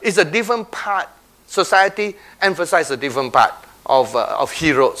a different part. Society emphasizes a different part of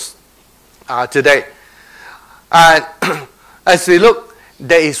heroes today. And as we look,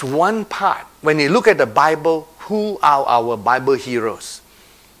 there is one part. When you look at the Bible, who are our Bible heroes?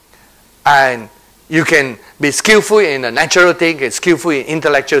 And you can be skillful in a natural thing, and skillful in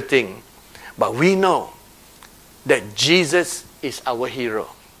intellectual thing. But we know that Jesus is our hero.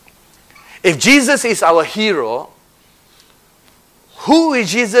 If Jesus is our hero, who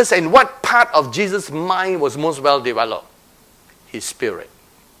is Jesus and what part of Jesus' mind was most well developed? His spirit.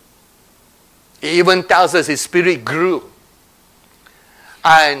 He even tells us his spirit grew.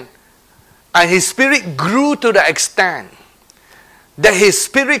 And his spirit grew to the extent that his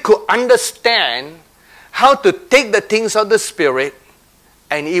spirit could understand how to take the things of the spirit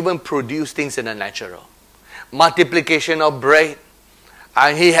and even produce things in the natural. Multiplication of bread.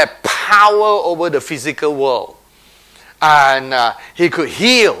 And he had power over the physical world. And he could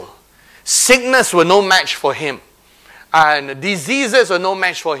heal. Sickness were no match for him. And diseases were no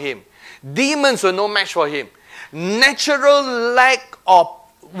match for him. Demons were no match for him. Natural lack of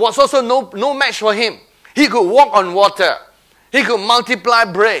was also no match for him. He could walk on water. He could multiply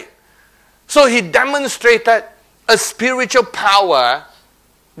bread. So he demonstrated a spiritual power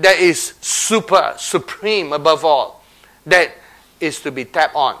that is supreme above all, that is to be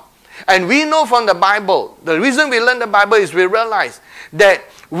tapped on. And we know from the Bible, the reason we learn the Bible is we realize that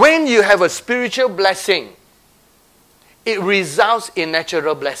when you have a spiritual blessing, it results in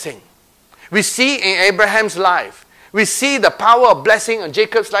natural blessing. We see in Abraham's life, we see the power of blessing on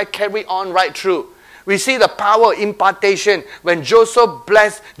Jacob's life carry on right through. We see the power of impartation when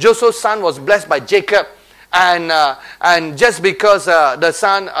Joseph's son was blessed by Jacob. And just because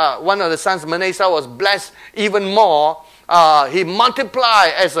one of the sons, Manasseh, was blessed even more, he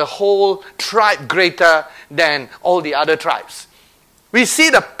multiplied as a whole tribe greater than all the other tribes. We see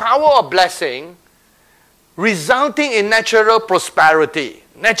the power of blessing resulting in natural prosperity,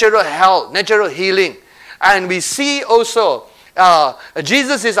 natural health, natural healing. And we see also,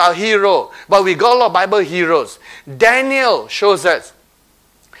 Jesus is our hero, but we got a lot of Bible heroes. Daniel shows us,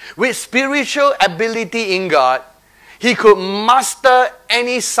 with spiritual ability in God, he could master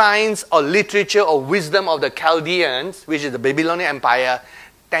any science or literature or wisdom of the Chaldeans, which is the Babylonian Empire,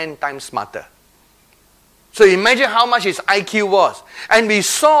 10 times smarter. So imagine how much his IQ was. And we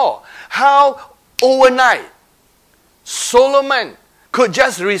saw how overnight Solomon could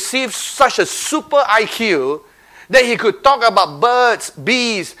just receive such a super IQ that he could talk about birds,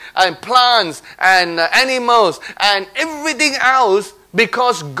 bees, and plants, and animals, and everything else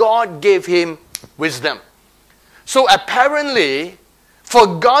because God gave him wisdom. So apparently,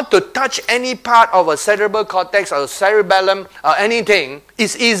 for God to touch any part of a cerebral cortex or cerebellum or anything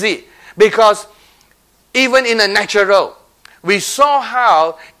is easy, because even in the natural, we saw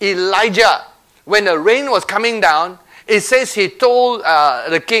how Elijah, when the rain was coming down, it says he told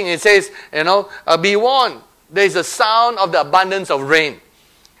the king, it says, be warned, there is a sound of the abundance of rain.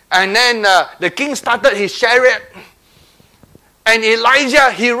 And then the king started his chariot. And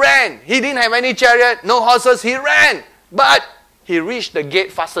Elijah, he ran. He didn't have any chariot, no horses, he ran. But he reached the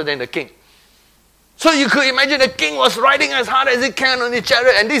gate faster than the king. So you could imagine the king was riding as hard as he can on his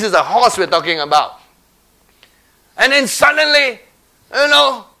chariot. And this is a horse we're talking about. And then suddenly,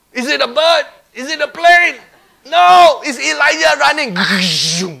 is it a bird? Is it a plane? No, it's Elijah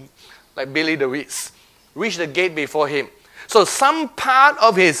running. Like Billy the Weeds. Reached the gate before him. So some part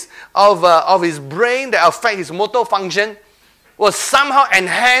of his brain that affect his motor function was somehow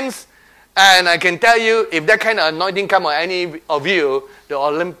enhanced. And I can tell you, if that kind of anointing come on any of you, the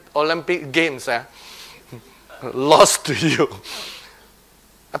Olympic Games lost to you.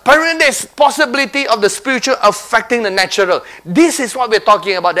 Apparently there's possibility of the spiritual affecting the natural. This is what we're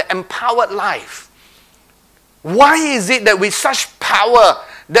talking about, the empowered life. Why is it that with such power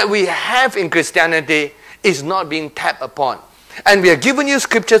that we have in Christianity is not being tapped upon? And we are giving you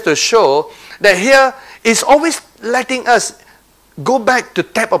scriptures to show that here is always letting us go back to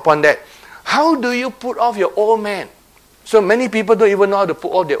tap upon that. How do you put off your old man? So many people don't even know how to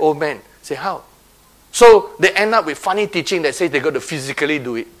put off their old man. Say, how? So they end up with funny teaching that says they got to physically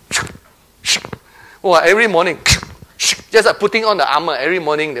do it. Well, every morning, just like putting on the armor, every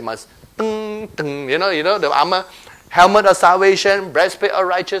morning they must, the armor, helmet of salvation, breastplate of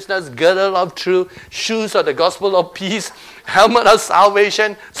righteousness, girdle of truth, shoes of the gospel of peace, helmet of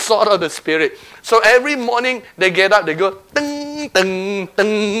salvation, sword of the Spirit. So every morning they get up, they go, tung, tung,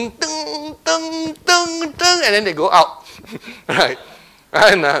 tung, tung, tung, tung, tung, and then they go out. Right?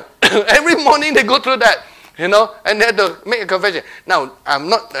 And every morning they go through that, and they have to make a confession. Now, I'm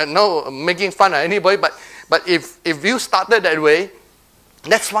not making fun of anybody, but if you started that way,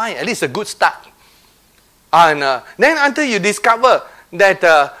 that's fine. At least a good start. And then until you discover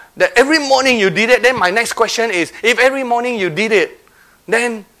that every morning you did it, then my next question is, if every morning you did it,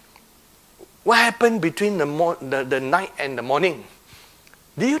 then what happened between the night and the morning?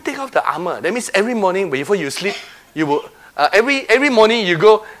 Do you take off the armor? That means every morning before you sleep, you will every morning you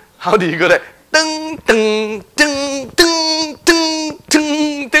go. How do you go there? Tung, tung, tung, tung, tung,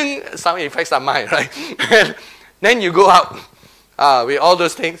 tung, tung. Sound effects are mine, right? Then you go out. with all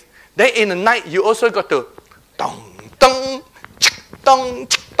those things. Then in the night, you also got to dong, dong, chick, dong,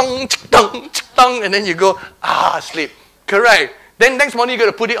 chick, dong, chick, dong, chick, dong, and then you go, sleep. Correct. Then next morning, you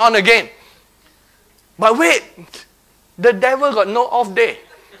got to put it on again. But wait, the devil got no off day.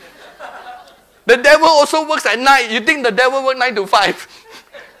 The devil also works at night. You think the devil works 9 to 5.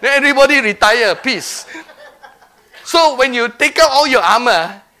 Then everybody retire, peace. So when you take out all your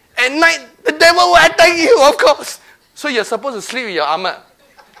armor, at night, the devil will attack you, of course. So you're supposed to sleep with your armor.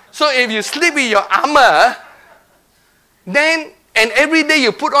 So if you sleep with your armor, then, and every day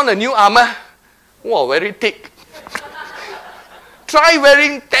you put on a new armor, wow, very thick. Try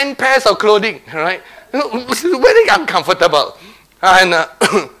wearing 10 pairs of clothing, right? Very uncomfortable. And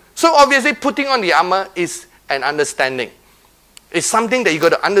so obviously putting on the armor is an understanding. It's something that you got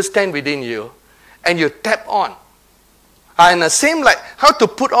to understand within you, and you tap on. And same like how to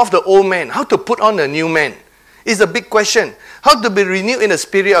put off the old man, how to put on the new man is a big question. How to be renewed in the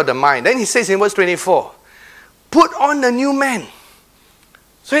spirit of the mind. Then he says in verse 24, put on the new man.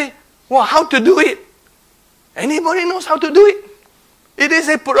 Say, well, how to do it? Anybody knows how to do it? It is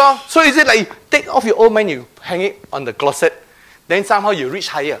a put off. So is it like you take off your old man, you hang it on the closet, then somehow you reach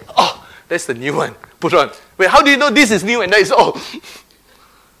higher. Oh, that's the new one. Put on. Wait, how do you know this is new and that is old?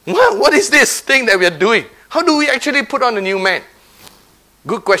 What is this thing that we are doing? How do we actually put on a new man?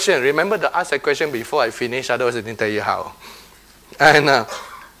 Good question. Remember to ask that question before I finish, otherwise I didn't tell you how. And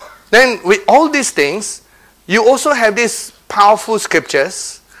then with all these things, you also have these powerful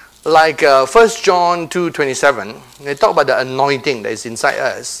scriptures like 1 John 2:27. They talk about the anointing that is inside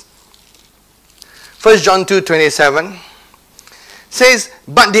us. 1 John 2:27 says,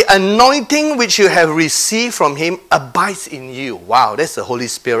 but the anointing which you have received from him abides in you. Wow, that's the Holy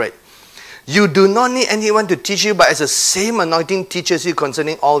Spirit. You do not need anyone to teach you, but as the same anointing teaches you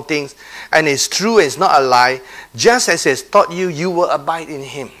concerning all things, and is true and is not a lie, just as he has taught you, you will abide in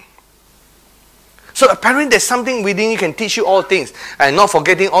him. So apparently there's something within you can teach you all things. And not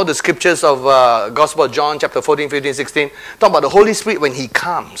forgetting all the scriptures of Gospel of John, chapter 14, 15, 16. Talk about the Holy Spirit when he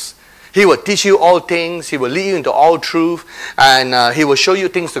comes. He will teach you all things. He will lead you into all truth. And he will show you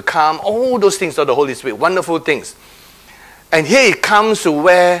things to come. All those things are the Holy Spirit. Wonderful things. And here it comes to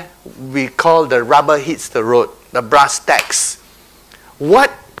where we call the rubber hits the road. The brass tacks.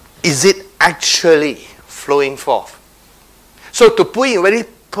 What is it actually flowing forth? So to put it in very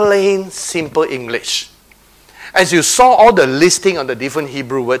plain, simple English. As you saw all the listing of the different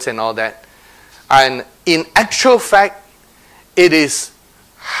Hebrew words and all that. And in actual fact, it is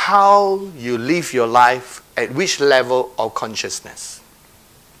how you live your life at which level of consciousness.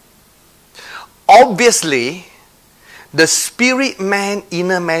 Obviously, the spirit man,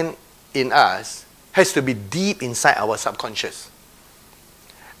 inner man in us has to be deep inside our subconscious.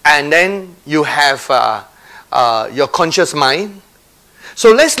 And then you have your conscious mind.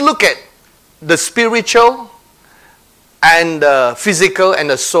 So let's look at the spiritual and the physical and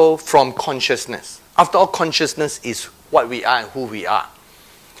the soul from consciousness. After all, consciousness is what we are and who we are.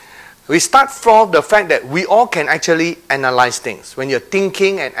 We start from the fact that we all can actually analyze things. When you're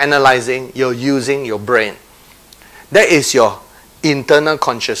thinking and analyzing, you're using your brain. That is your internal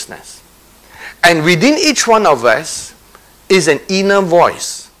consciousness. And within each one of us is an inner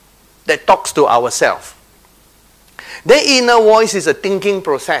voice that talks to ourselves. That inner voice is a thinking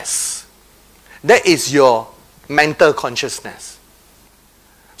process. That is your mental consciousness.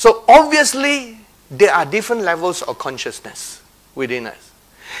 So obviously, there are different levels of consciousness within us.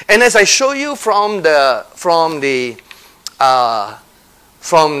 And as I show you from the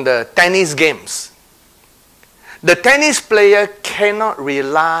tennis games, the tennis player cannot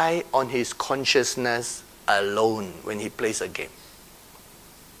rely on his consciousness alone when he plays a game.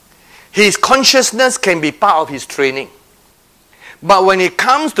 His consciousness can be part of his training. But when it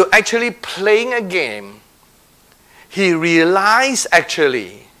comes to actually playing a game, he relies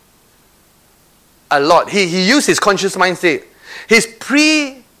actually a lot. He uses his conscious mind state. His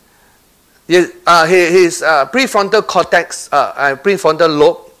prefrontal cortex, prefrontal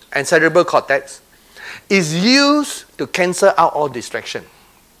lobe and cerebral cortex is used to cancel out all distraction.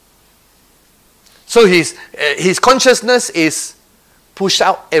 So his consciousness is push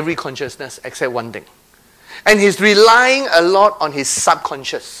out every consciousness except one thing. And he's relying a lot on his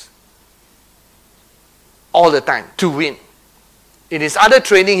subconscious all the time to win. In his other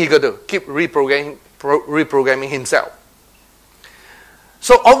training, he got to keep reprogramming himself.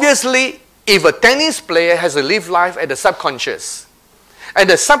 So obviously, if a tennis player has to live life at the subconscious, and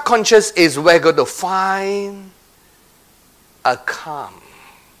the subconscious is where you're going to find a calm.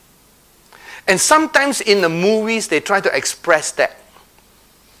 And sometimes in the movies, they try to express that.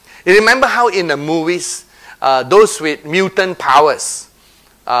 You remember how in the movies, those with mutant powers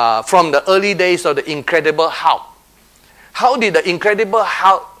from the early days of the Incredible Hulk. How did the Incredible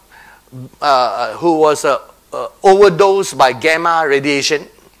Hulk, who was overdosed by gamma radiation,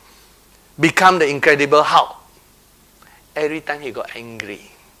 become the Incredible Hulk? Every time he got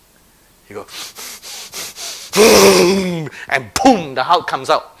angry, he go, and boom, the Hulk comes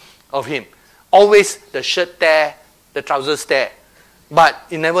out of him. Always the shirt tear, the trousers tear, but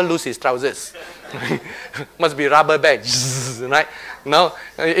he never lose his trousers. Must be rubber band, right? No,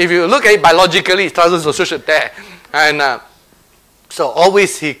 if you look at it biologically, his trousers also should tear, and so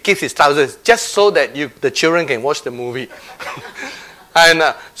always he keeps his trousers just so that the children can watch the movie. And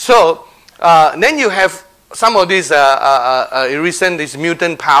then you have some of these these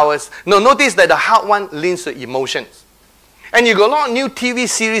mutant powers. No, notice that the Hulk one leans to emotions. And you got a lot of new TV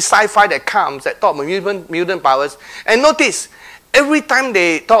series, sci-fi that comes that talk about mutant powers. And notice, every time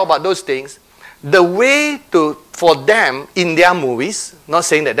they talk about those things, the way for them in their movies, not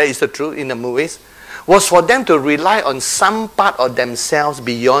saying that is the truth in the movies, was for them to rely on some part of themselves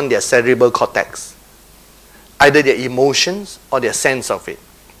beyond their cerebral cortex. Either their emotions or their sense of it.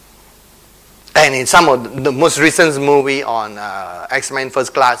 And in some of the most recent movie on X-Men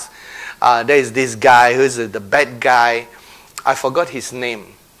First Class, there is this guy who is the bad guy. I forgot his name.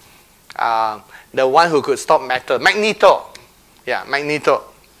 The one who could stop matter. Magneto. Yeah, Magneto.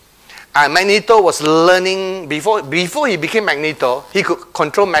 And Magneto was learning, before he became Magneto, he could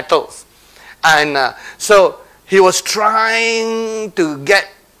control metals. And so he was trying to get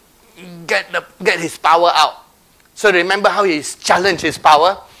his power out. So remember how he challenged his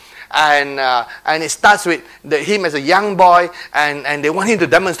power? And it starts with him as a young boy, and they want him to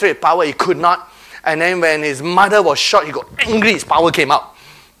demonstrate power. He could not. And then when his mother was shot, he got angry. His power came out.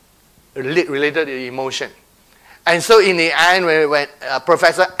 Related to emotion. And so in the end, when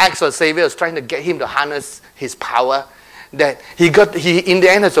Professor X or Xavier was trying to get him to harness his power, that he in the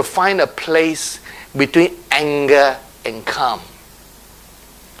end has to find a place between anger and calm.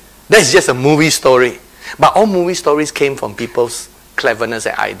 That's just a movie story. But all movie stories came from people's cleverness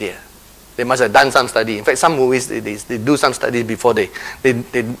and idea. They must have done some study. In fact, some movies, they do some studies before they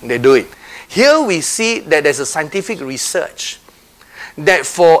do it. Here we see that there's a scientific research that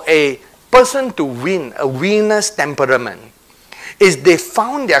for a person to win, a winner's temperament, is they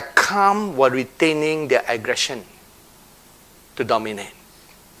found their calm while retaining their aggression to dominate,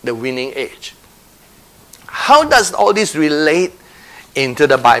 the winning age. How does all this relate into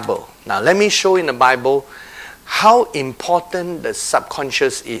the Bible? Now let me show in the Bible how important the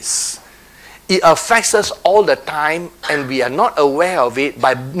subconscious is. It affects us all the time, and we are not aware of it.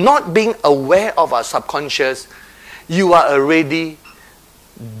 By not being aware of our subconscious, you are already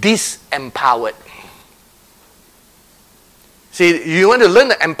disempowered. See, you want to learn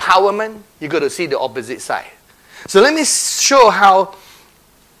the empowerment, you got to see the opposite side. So let me show how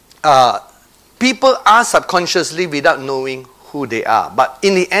people are subconsciously without knowing who they are. But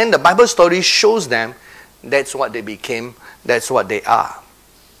in the end, the Bible story shows them that's what they became, that's what they are.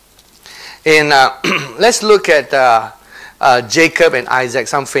 And let's look at Jacob and Isaac,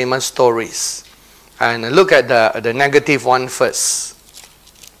 some famous stories. And look at the negative one first.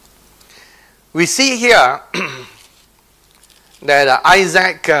 We see here that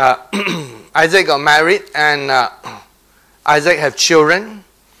Isaac got married, and Isaac have children.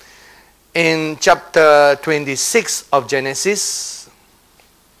 In chapter 26 of Genesis,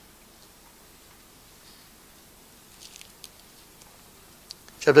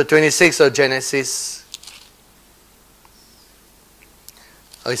 chapter 26 of Genesis,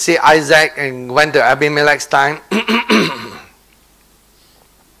 we see Isaac and went to Abimelech's time.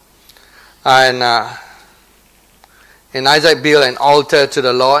 And Isaac built an altar to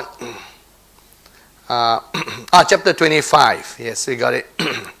the Lord. Chapter 25. Yes, we got it.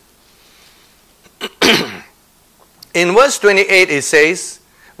 In verse 28 it says,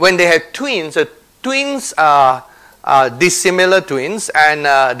 when they had twins, twins are dissimilar twins, and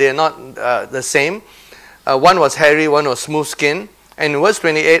they're not the same. One was hairy, one was smooth skin. And in verse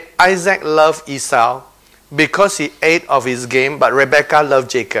 28, Isaac loved Esau because he ate of his game, but Rebekah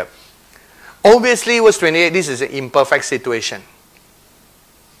loved Jacob. Obviously, verse 28, this is an imperfect situation.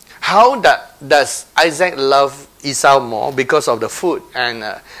 How does Isaac love Esau more? Because of the food. And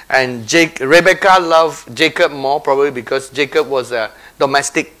Rebekah loved Jacob more, probably because Jacob was a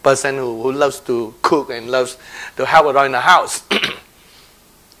domestic person who loves to cook and loves to help around the house.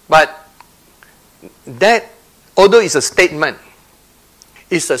 But that, although it's a statement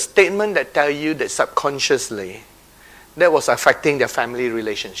that tells you that subconsciously that was affecting their family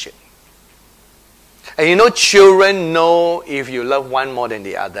relationship. And you know, children know if you love one more than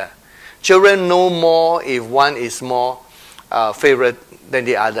the other. Children know more if one is more favorite than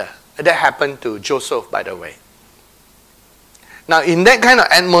the other. That happened to Joseph, by the way. Now, in that kind of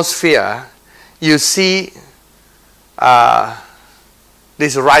atmosphere, you see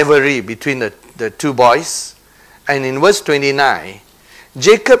this rivalry between the two boys. And in verse 29,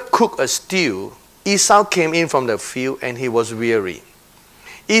 Jacob cooked a stew. Esau came in from the field and he was weary.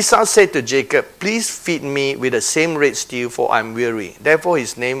 Esau said to Jacob, please feed me with the same red stew, for I am weary. Therefore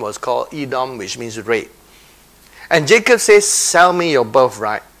his name was called Edom, which means red. And Jacob says, sell me your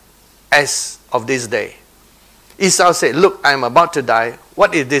birthright as of this day. Esau said, look, I am about to die.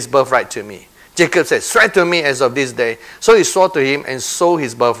 What is this birthright to me? Jacob said, swear to me as of this day. So he swore to him and sold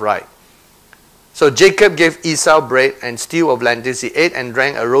his birthright. So Jacob gave Esau bread and stew of lentils. He ate and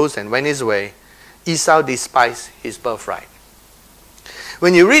drank, arose and went his way. Esau despised his birthright.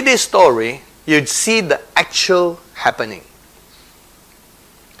 When you read this story, you see the actual happening.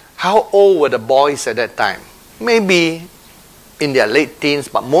 How old were the boys at that time? Maybe in their late teens,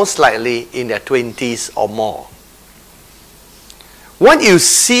 but most likely in their 20s or more. What you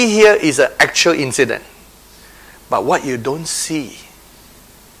see here is an actual incident. But what you don't see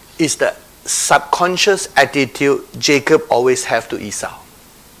is the subconscious attitude Jacob always have to Esau.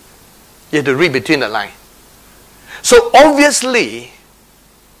 You have to read between the lines. So obviously,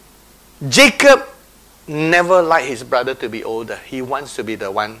 Jacob never liked his brother to be older. He wants to be the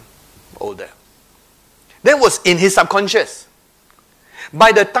one older. That was in his subconscious.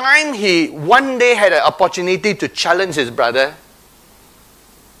 By the time he one day had an opportunity to challenge his brother,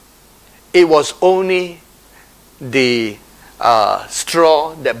 it was only the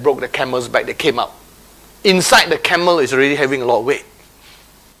straw that broke the camel's back that came out. Inside, the camel is already having a lot of weight.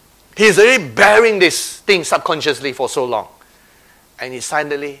 He's already bearing this thing subconsciously for so long. And it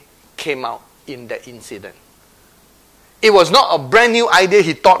suddenly came out in that incident. It was not a brand new idea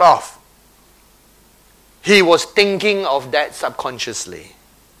he thought of. He was thinking of that subconsciously.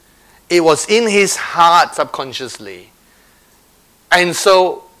 It was in his heart subconsciously. And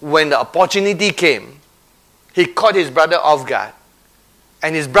so, when the opportunity came, he caught his brother off guard.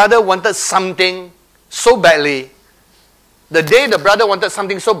 And his brother wanted something so badly. The day the brother wanted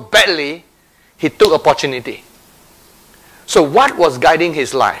something so badly, he took opportunity. So what was guiding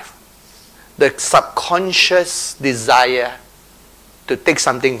his life? The subconscious desire to take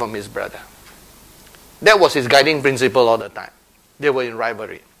something from his brother. That was his guiding principle all the time. They were in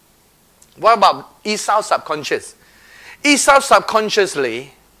rivalry. What about Esau's subconscious? Esau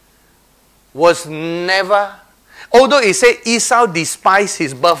subconsciously was never, although he said Esau despised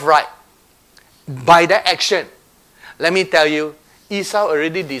his birthright by that action, let me tell you, Esau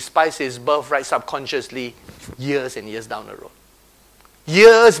already despised his birthright subconsciously years and years down the road.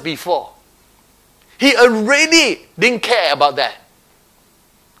 Years before. He already didn't care about that.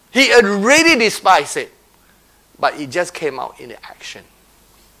 He already despised it. But it just came out in the action.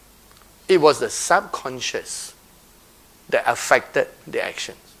 It was the subconscious that affected the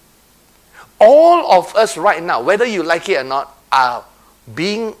actions. All of us right now, whether you like it or not, are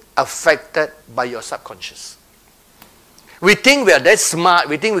being affected by your subconscious. We think we are that smart,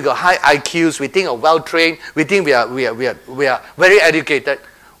 we think we got high IQs, we think we are well trained, we think we are very educated.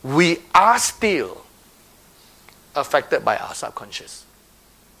 We are still affected by our subconscious.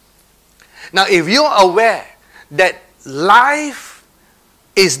 Now, if you are aware that life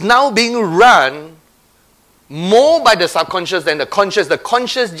is now being run more by the subconscious than the conscious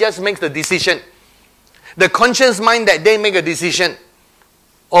just makes the decision. The conscious mind that day make a decision.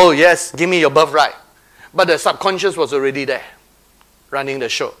 Oh yes, give me your birthright. But the subconscious was already there, running the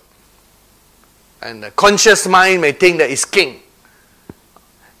show. And the conscious mind may think that it's king.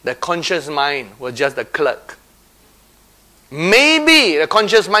 The conscious mind was just the clerk. Maybe the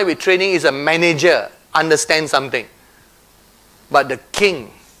conscious mind with training is a manager, understands something. But the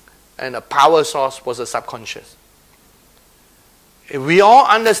king and the power source was the subconscious. If we all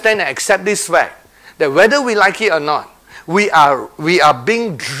understand and accept this fact, that whether we like it or not, we are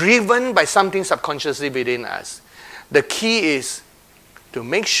being driven by something subconsciously within us. The key is to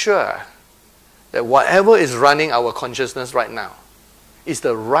make sure that whatever is running our consciousness right now is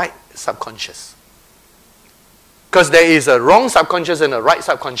the right subconscious. Because there is a wrong subconscious and a right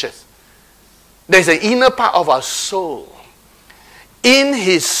subconscious. There's an inner part of our soul. In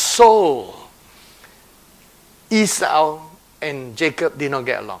his soul, Esau and Jacob did not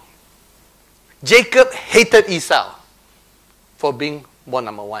get along. Jacob hated Esau for being born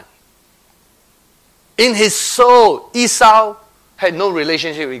number one. In his soul, Esau had no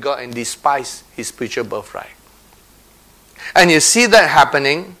relationship with God and despised his spiritual birthright. And you see that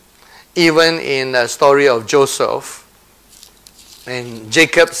happening even in the story of Joseph and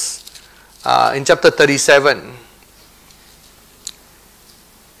Jacob's in chapter 37.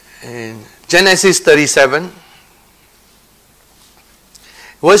 In Genesis 37,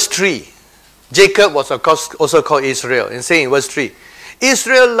 verse 3. Jacob was of course also called Israel. And saying in verse 3,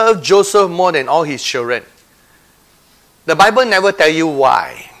 Israel loved Joseph more than all his children. The Bible never tells you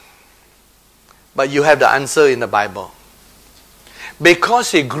why. But you have the answer in the Bible.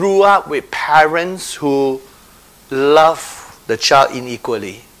 Because he grew up with parents who love the child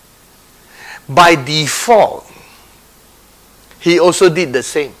unequally. By default, he also did the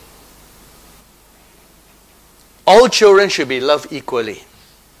same. All children should be loved equally.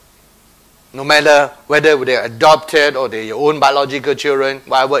 No matter whether they're adopted or they're your own biological children,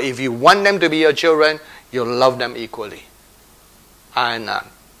 whatever, if you want them to be your children, you'll love them equally. And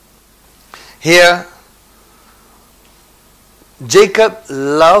here, Jacob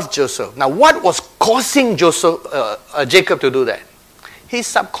loved Joseph. Now, what was causing Jacob to do that? His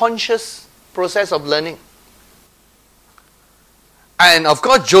subconscious process of learning. And of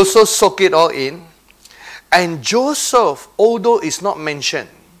course, Joseph soaked it all in. And Joseph, although it's not mentioned,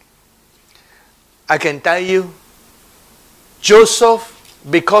 I can tell you, Joseph,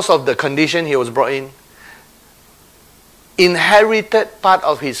 because of the condition he was brought in, inherited part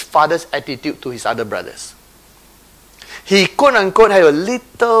of his father's attitude to his other brothers. He quote unquote had a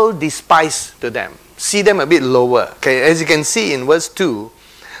little despise to them, see them a bit lower. Okay, as you can see in verse 2,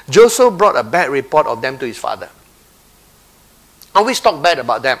 Joseph brought a bad report of them to his father. Always talk bad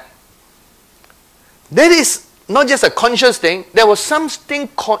about them. That is not just a conscious thing, there was something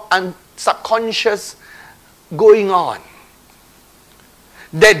subconscious going on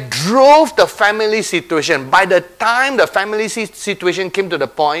that drove the family situation. By the time the family situation came to the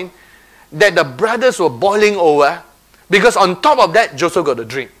point that the brothers were boiling over, because on top of that, Joseph got a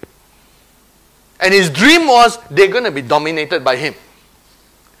dream. And his dream was they're going to be dominated by him.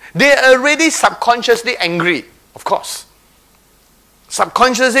 They're already subconsciously angry, of course.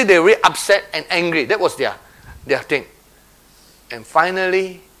 Subconsciously, they were really upset and angry. That was their thing. And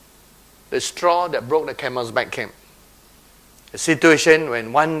finally, the straw that broke the camel's back came. A situation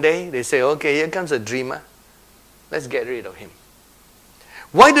when one day they say, okay, here comes a dreamer. Let's get rid of him.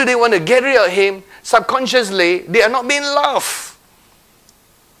 Why do they want to get rid of him? Subconsciously, they are not being loved.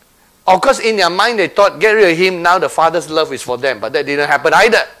 Of course, in their mind, they thought, get rid of him, now the father's love is for them. But that didn't happen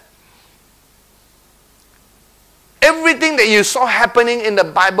either. Everything that you saw happening in the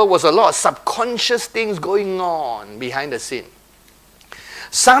Bible was a lot of subconscious things going on behind the scene.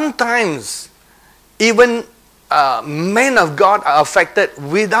 Sometimes, even men of God are affected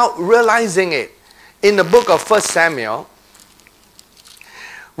without realizing it. In the book of 1 Samuel,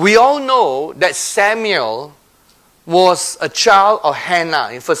 we all know that Samuel was a child of Hannah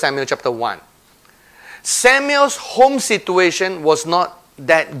in 1 Samuel chapter 1. Samuel's home situation was not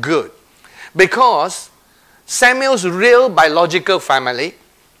that good because Samuel's real biological family,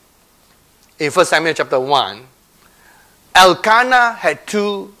 in 1 Samuel chapter 1, Elkanah had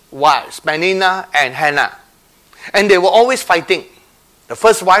two wives, Peninnah and Hannah. And they were always fighting. The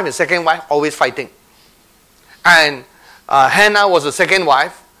first wife and the second wife always fighting. And Hannah was the second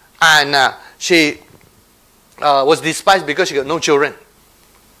wife, and she was despised because she got no children.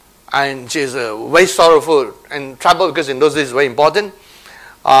 And she's very sorrowful and troubled because in those days it's very important.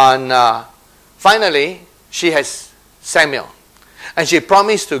 And finally, she has Samuel. And she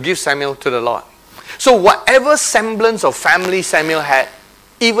promised to give Samuel to the Lord. So whatever semblance of family Samuel had,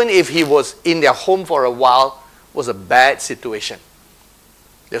 even if he was in their home for a while, was a bad situation.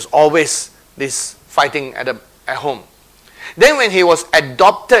 There's always this fighting at home. Then when he was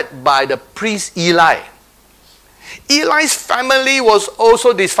adopted by the priest Eli, Eli's family was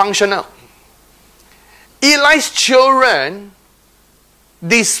also dysfunctional. Eli's children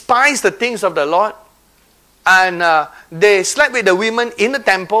despised the things of the Lord, and they slept with the women in the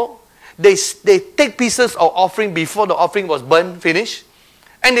temple. They take pieces of offering before the offering was burned, finished.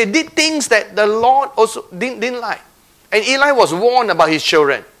 And they did things that the Lord also didn't like. And Eli was warned about his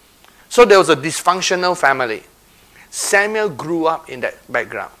children. So there was a dysfunctional family. Samuel grew up in that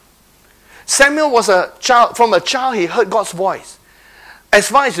background. Samuel was a child. From a child, he heard God's voice. As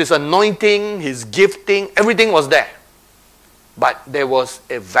far as his anointing, his gifting, everything was there. But there was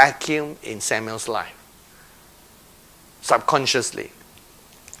a vacuum in Samuel's life. Subconsciously.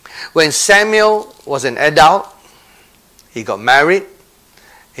 When Samuel was an adult, he got married.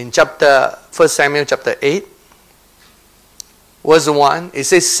 In 1 Samuel chapter 8, verse 1, it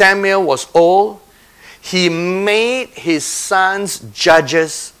says, Samuel was old. He made his sons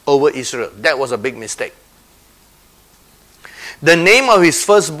judges over Israel. That was a big mistake. The name of his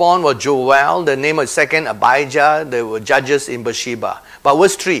firstborn was Joel. The name of his second, Abijah. They were judges in Beersheba. But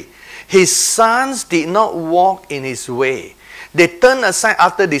verse 3, His sons did not walk in his way. They turned aside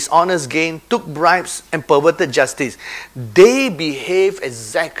after dishonest gain, took bribes, and perverted justice. They behaved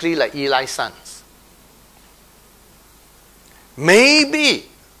exactly like Eli's sons. Maybe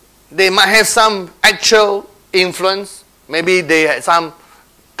they might have some actual influence. Maybe they had some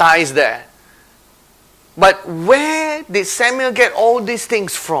ties there. But where did Samuel get all these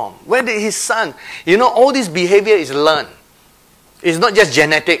things from? Where did his son? You know, all this behavior is learned. It's not just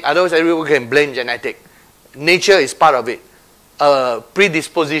genetic. Otherwise, everyone can blame genetic. Nature is part of it.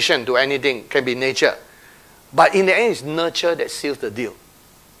 Predisposition to anything can be nature. But in the end, it's nurture that seals the deal.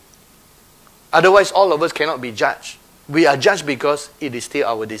 Otherwise, all of us cannot be judged. We are judged because it is still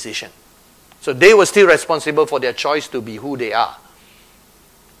our decision. So they were still responsible for their choice to be who they are.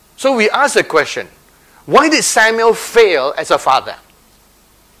 So we ask the question, why did Samuel fail as a father?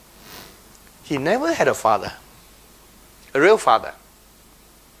 He never had a father. A real father.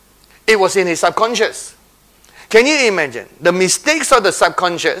 It was in his subconscious. Can you imagine? The mistakes of the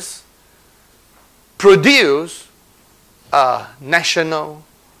subconscious produce a national,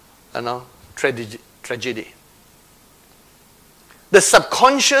 tragedy. The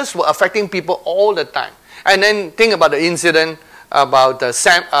subconscious were affecting people all the time. And then think about the incident about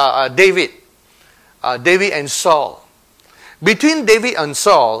David and Saul. Between David and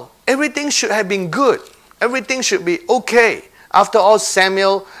Saul, everything should have been good. Everything should be okay. After all,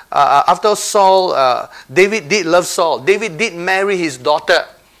 after Saul, David did love Saul. David did marry his daughter.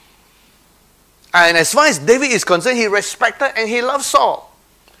 And as far as David is concerned, he respected and he loved Saul.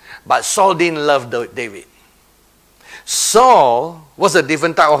 But Saul didn't love David. Saul was a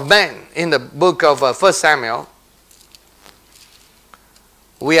different type of man. In the book of 1 Samuel,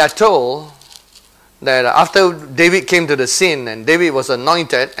 we are told that after David came to the scene and David was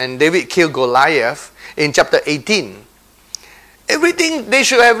anointed and David killed Goliath in chapter 18, everything, they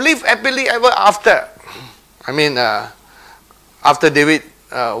should have lived happily ever after. I mean, after David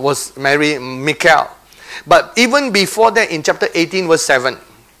was married Michal. But even before that, in chapter 18 verse 7,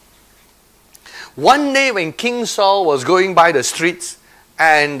 one day when King Saul was going by the streets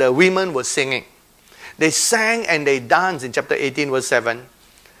and the women were singing, they sang and they danced in chapter 18 verse 7.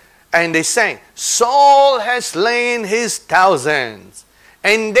 And they sang, Saul has slain his thousands,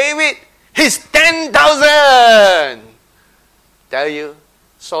 and David his 10,000. Tell you,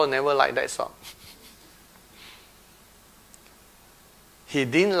 Saul never liked that song. He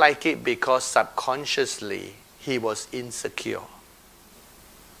didn't like it because subconsciously he was insecure.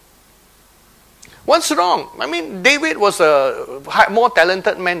 What's wrong? I mean, David was a more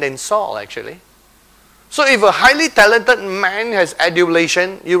talented man than Saul, actually. So if a highly talented man has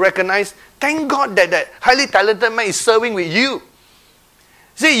adulation, you recognize, thank God that that highly talented man is serving with you.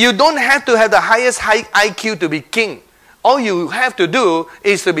 See, you don't have to have the highest IQ to be king. All you have to do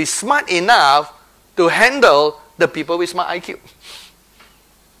is to be smart enough to handle the people with smart IQ.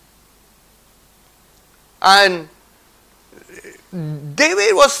 And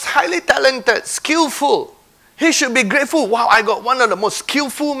David was highly talented, skillful. He should be grateful. Wow, I got one of the most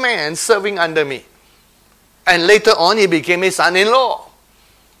skillful men serving under me. And later on, he became his son-in-law.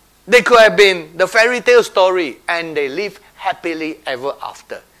 They could have been the fairy tale story, and they lived happily ever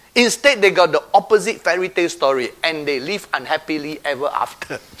after. Instead, they got the opposite fairy tale story, and they live unhappily ever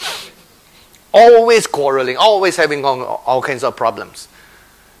after. Always quarreling, always having all kinds of problems.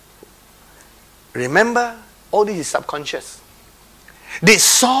 Remember, all this is subconscious. Did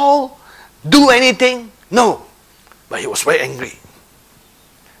Saul do anything? No. But he was very angry.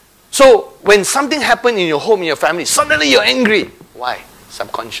 So, when something happened in your home, in your family, suddenly you're angry. Why?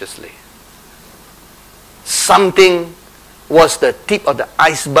 Subconsciously. Something was the tip of the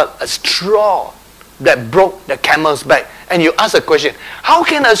iceberg, a straw that broke the camel's back. And you ask a question, how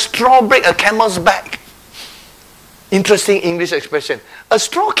can a straw break a camel's back? Interesting English expression. A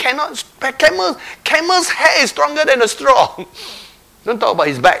straw cannot, camel's hair is stronger than a straw. Don't talk about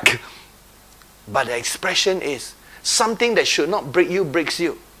his back. But the expression is, something that should not break you breaks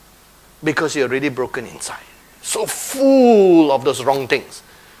you. Because you're already broken inside. So full of those wrong things.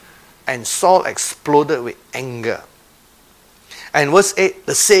 And Saul exploded with anger. And verse 8,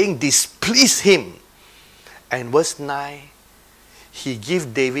 the saying displeased him. And verse 9, he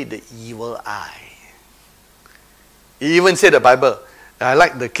gave David the evil eye. He even said the Bible, I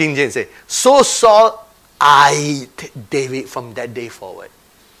like the King James, say, so Saul eyed David from that day forward.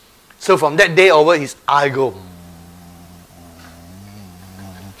 So from that day over, his eye go.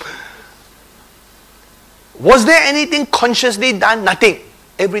 Was there anything consciously done? Nothing.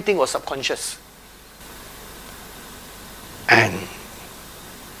 Everything was subconscious. And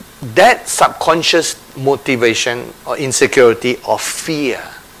that subconscious motivation or insecurity or fear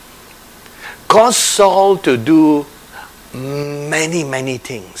caused Saul to do many, many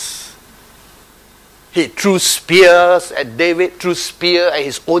things. He threw spears at David, threw spear at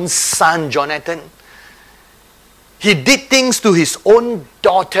his own son Jonathan. He did things to his own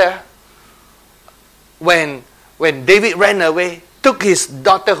daughter. When David ran away, took his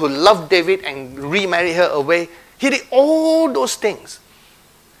daughter who loved David and remarried her away. He did all those things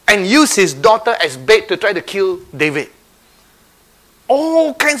and used his daughter as bait to try to kill David.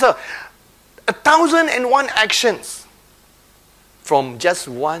 All kinds of 1,001 actions from just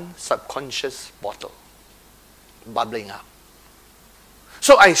one subconscious bottle bubbling up.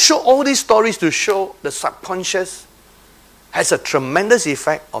 So I show all these stories to show the subconscious has a tremendous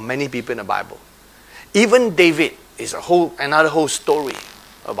effect on many people in the Bible. Even David is another whole story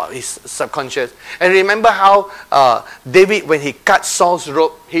about his subconscious. And remember how David, when he cut Saul's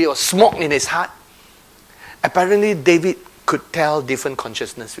robe, he was smoked in his heart. Apparently David could tell different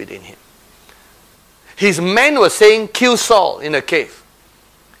consciousness within him. His men were saying, kill Saul in a cave.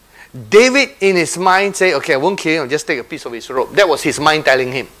 David in his mind said, okay, I won't kill him, I'll just take a piece of his robe. That was his mind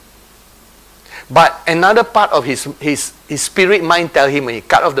telling him. But another part of his spirit mind tell him when he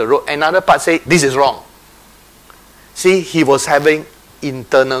cut off the rope, another part say, this is wrong. See, he was having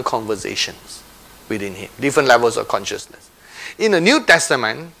internal conversations within him, different levels of consciousness. In the New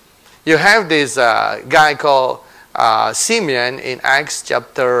Testament, you have this guy called Simeon in Acts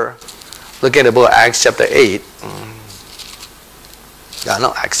chapter, look at the book Acts chapter 8.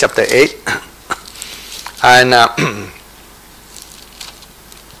 No, Acts chapter 8. And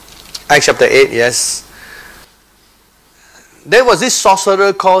Acts chapter 8, yes. There was this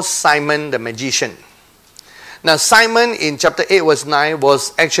sorcerer called Simon the magician. Now Simon in chapter 8 verse 9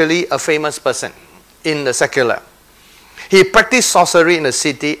 was actually a famous person in the secular. He practiced sorcery in the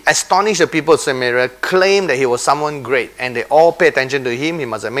city, astonished the people of Samaria, claimed that he was someone great, and they all pay attention to him. He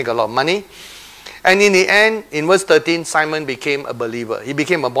must have made a lot of money. And in the end, in verse 13, Simon became a believer. He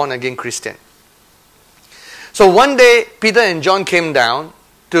became a born-again Christian. So one day, Peter and John came down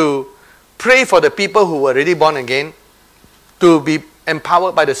to pray for the people who were already born again to be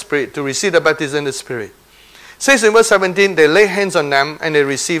empowered by the Spirit, to receive the baptism in the Spirit. It says in verse 17, they laid hands on them and they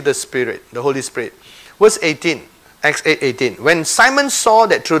received the Spirit, the Holy Spirit. Verse 18, Acts 8:18. When Simon saw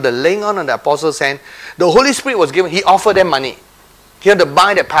that through the laying on of the apostles' hand, the Holy Spirit was given, he offered them money. He had to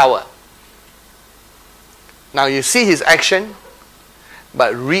buy the power. Now you see his action,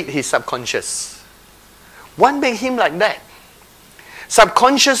 but read his subconscious. What made him like that?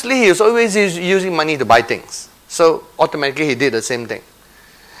 Subconsciously, he was always using money to buy things. So automatically he did the same thing.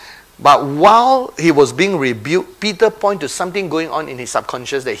 But while he was being rebuked, Peter pointed to something going on in his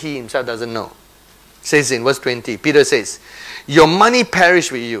subconscious that he himself doesn't know. It says in verse 20, Peter says, your money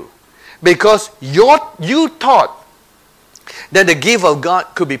perished with you because you thought that the gift of God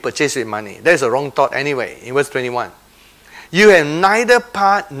could be purchased with money. That's a wrong thought anyway. In verse 21, you have neither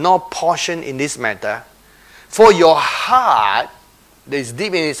part nor portion in this matter, for your heart, that is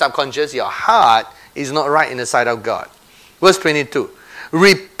deep in his subconscious, your heart is not right in the sight of God. Verse 22,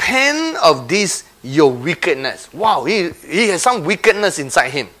 repent of this your wickedness. Wow, he has some wickedness inside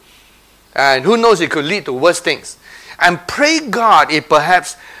him. And who knows, it could lead to worse things. And pray God if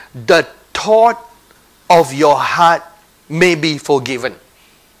perhaps the thought of your heart may be forgiven.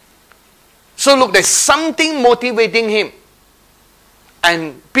 So look, there's something motivating him.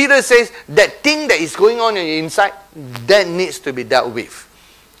 And Peter says that thing that is going on in the inside, that needs to be dealt with.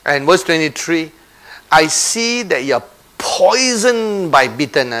 And verse 23, I see that you're poisoned by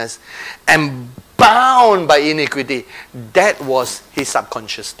bitterness and bound by iniquity. That was his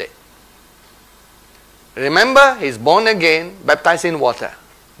subconscious state. Remember, he's born again, baptized in water,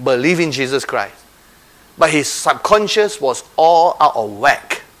 believe in Jesus Christ. But his subconscious was all out of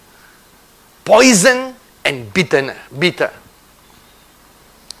whack. Poison and bitter.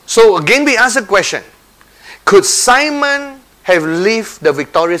 So again we ask a question. Could Simon have lived the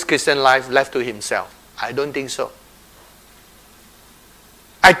victorious Christian life left to himself? I don't think so.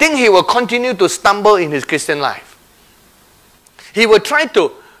 I think he will continue to stumble in his Christian life. He will try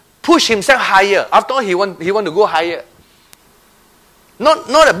to push himself higher. After all, he want to go higher.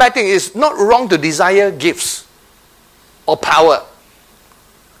 Not a bad thing. It's not wrong to desire gifts or power.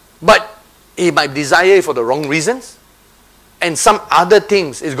 But he might desire it for the wrong reasons. And some other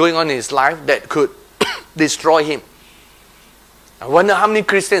things is going on in his life that could destroy him. I wonder how many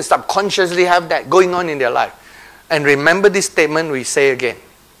Christians subconsciously have that going on in their life. And remember this statement we say again.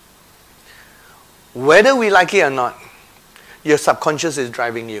 Whether we like it or not, your subconscious is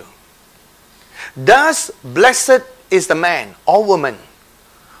driving you. Thus, blessed is the man or woman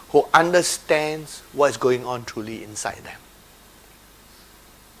who understands what is going on truly inside them.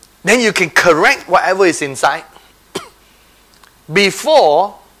 then you can correct whatever is inside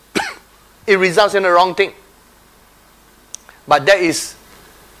before it results in the wrong thing. But that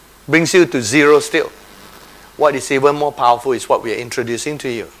brings you to zero still. What is even more powerful is what we are introducing to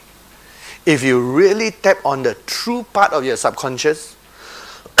you. If you really tap on the true part of your subconscious,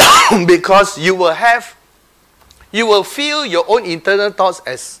 because you will feel your own internal thoughts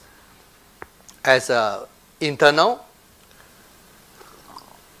as internal.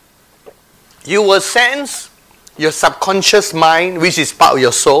 You will sense your subconscious mind, which is part of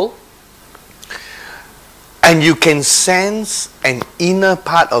your soul. And you can sense an inner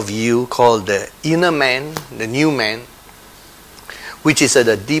part of you called the inner man, the new man, which is at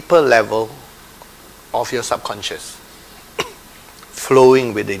a deeper level of your subconscious,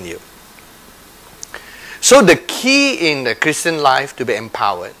 flowing within you. So the key in the Christian life to be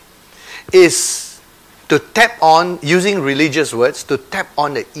empowered is to tap on, using religious words, to tap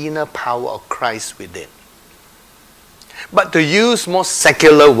on the inner power of Christ within. But to use more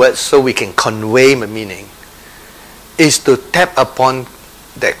secular words so we can convey the meaning, is to tap upon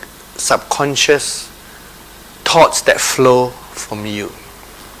the subconscious thoughts that flow from you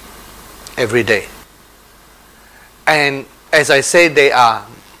every day. And as I say, there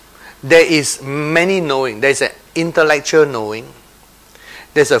is many knowing. There's an intellectual knowing.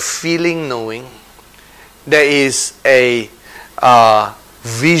 There's a feeling knowing. There is a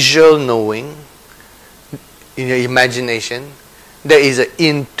visual knowing in your imagination. There is an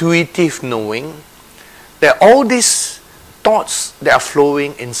intuitive knowing. There are all these thoughts that are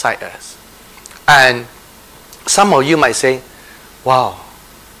flowing inside us. And some of you might say, wow,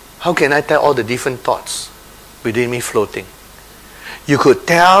 how can I tell all the different thoughts within me floating? You could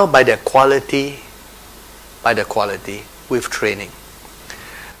tell by their quality, with training.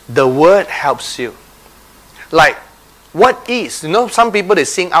 The word helps you. Like, what is? Some people, they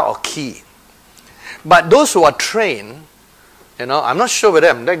sing out of key. But those who are trained, I'm not sure whether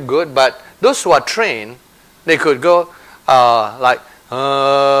I'm that good, but those who are trained, they could go like,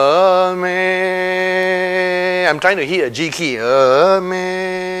 I'm trying to hit a G key. Oops,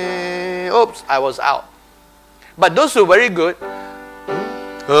 I was out. But those who are very good,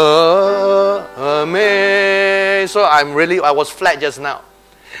 so I was flat just now.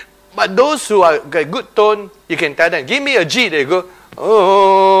 But those who are good tone, you can tell them, give me a G, they go,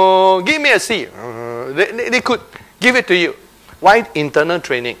 oh, give me a C. They could give it to you. Why? Internal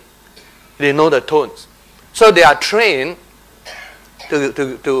training. They know the tones. So they are trained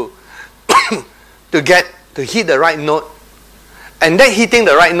to hit the right note. And that hitting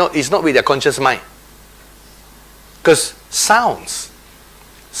the right note is not with their conscious mind. Because sounds,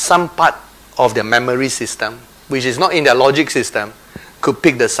 some part of their memory system, which is not in their logic system, could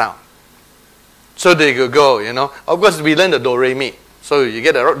pick the sound. So they could go, Of course, we learn the do, re, mi. So you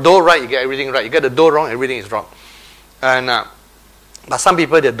get the do right, you get everything right. You get the do wrong, everything is wrong. And but some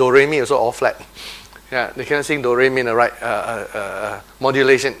people, their do, re, mi also all flat. Yeah, they cannot sing do, re, mi in the right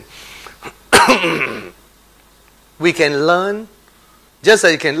modulation. We can learn, just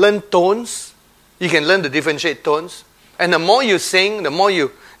as you can learn tones, you can learn to differentiate tones. And the more you sing, the more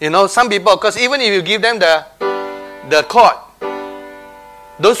some people, because even if you give them the chord,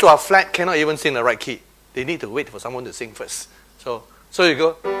 those who are flat cannot even sing the right key. They need to wait for someone to sing first. So you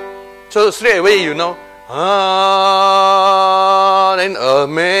go, so straight away then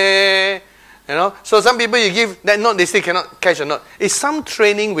me. So some people you give that note, they still cannot catch a note. It's some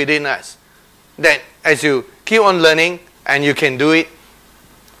training within us that as you keep on learning and you can do it.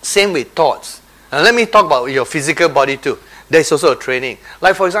 Same with thoughts. Now let me talk about your physical body too. There's also a training.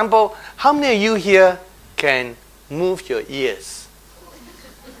 Like for example, how many of you here can move your ears?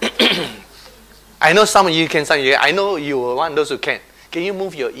 I know some of you can, some of you. I know you are one of those who can. Can you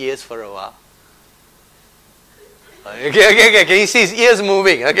move your ears for a while? Okay. Can you see his ears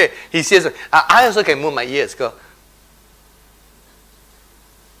moving? Okay, his ears. I also can move my ears. Go.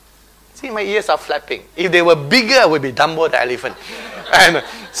 See, my ears are flapping. If they were bigger, I would be Dumbo the elephant. And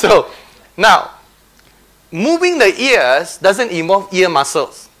so, now, moving the ears doesn't involve ear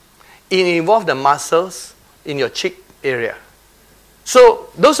muscles. It involves the muscles in your cheek area. So,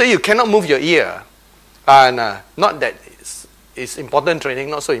 those of you who cannot move your ear, and not that it's important training,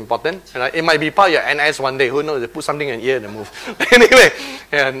 not so important. It might be part of your NS one day. Who knows? They put something in your ear and move. Anyway,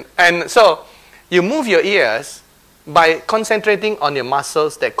 and so you move your ears by concentrating on your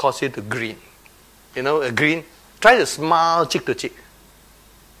muscles that cause you to grin. A grin. Try to smile cheek to cheek.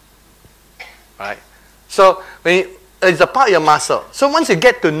 Right? So it's a part of your muscle. So once you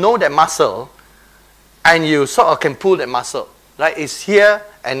get to know that muscle, and you sort of can pull that muscle, right? It's here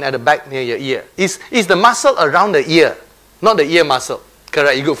and at the back near your ear. It's the muscle around the ear, not the ear muscle.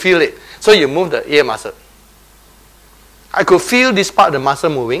 Correct, you could feel it. So you move the ear muscle. I could feel this part of the muscle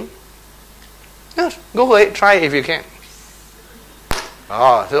moving. Yes, go ahead, try it if you can.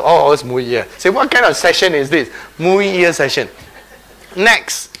 It's moving ear. Say, what kind of session is this? Moving ear session.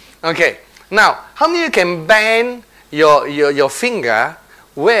 Next. Okay. Now, how many of you can bend your finger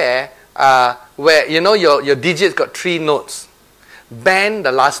where you know your digits got 3 notes? Bend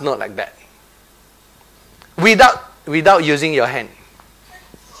the last note like that. Without using your hand.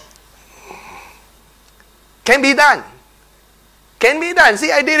 Can be done. Can be done.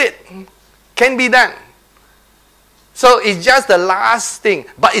 See, I did it. Can be done. So it's just the last thing.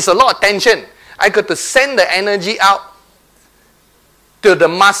 But it's a lot of tension. I got to send the energy out to the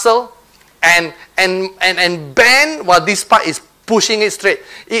muscle and bend while this part is pushing it straight.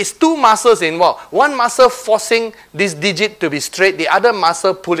 It's 2 muscles involved. One muscle forcing this digit to be straight. The other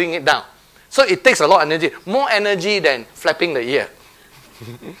muscle pulling it down. So it takes a lot of energy. More energy than flapping the ear.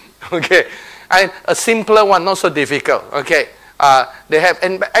 Okay. And a simpler one, not so difficult. Okay. They have,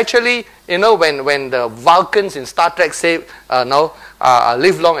 and actually, you know, when the Vulcans in Star Trek say,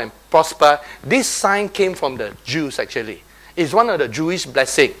 live long and prosper, this sign came from the Jews actually. It's one of the Jewish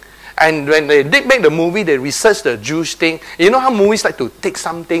blessing. And when they did make the movie, they researched the Jewish thing. You know how movies like to take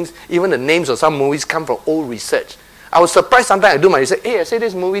some things, even the names of some movies come from old research. I was surprised sometimes I do my research. Hey, I say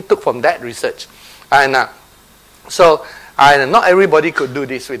this movie took from that research. And so not everybody could do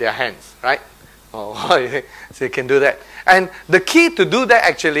this with their hands, right? So you can do that. And the key to do that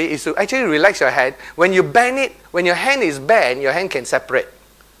actually is to actually relax your hand. When you bend it, when your hand is bent, your hand can separate.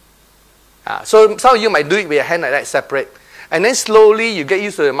 So some of you might do it with your hand like that, separate. And then slowly you get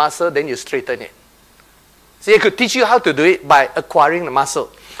used to the muscle, then you straighten it. So I could teach you how to do it by acquiring the muscle.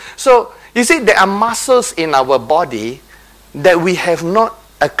 So you see, there are muscles in our body that we have not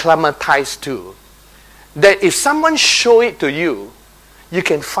acclimatized to. That if someone show it to you, you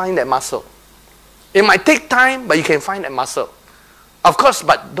can find that muscle. It might take time, but you can find that muscle. Of course,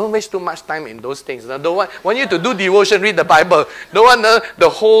 but don't waste too much time in those things. I don't want you to do devotion, read the Bible. Don't want the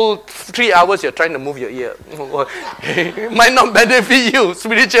whole 3 hours you're trying to move your ear. It might not benefit you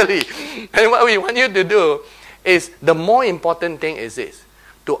spiritually. And what we want you to do is, the more important thing is this,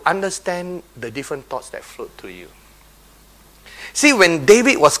 to understand the different thoughts that float through you. See, when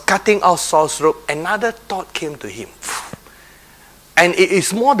David was cutting off Saul's robe, another thought came to him. And it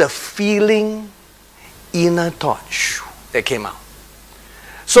is more the feeling, inner thought that came out.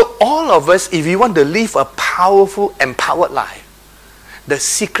 So all of us, if you want to live a powerful, empowered life, the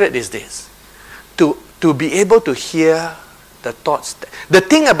secret is this. To be able to hear the thoughts. The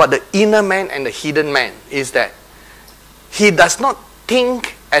thing about the inner man and the hidden man is that he does not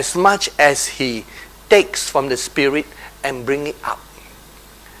think as much as he takes from the spirit and bring it up.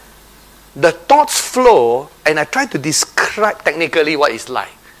 The thoughts flow, and I try to describe technically what it's like.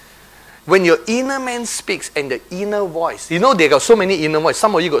 When your inner man speaks and the inner voice, you know, they got so many inner voice.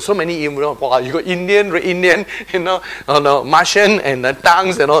 Some of you got so many inner voice. Wow, you got Indian, you know, Martian and the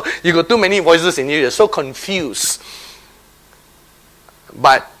tongues and all. You got too many voices in you. You're so confused.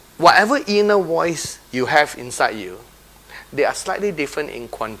 But whatever inner voice you have inside you, they are slightly different in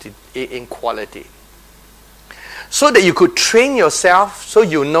quality. So that you could train yourself, so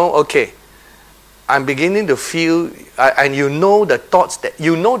you know, okay, I'm beginning to feel, and you know the thoughts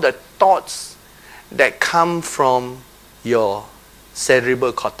that come from your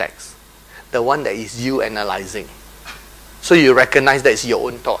cerebral cortex, the one that is you analyzing. So you recognize that it's your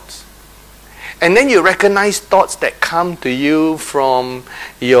own thoughts. And then you recognize thoughts that come to you from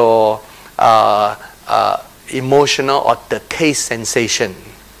your emotional or the taste sensation.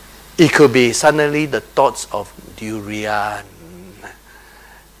 It could be suddenly the thoughts of durian.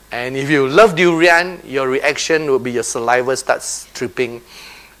 And if you love durian, your reaction will be your saliva starts dripping.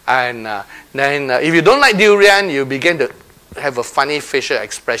 And then if you don't like durian, you begin to have a funny facial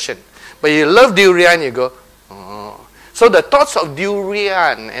expression. But you love durian, you go, oh. So the thoughts of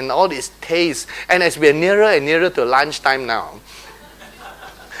durian and all this taste, and as we are nearer and nearer to lunchtime now,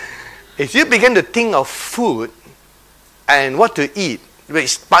 if you begin to think of food and what to eat,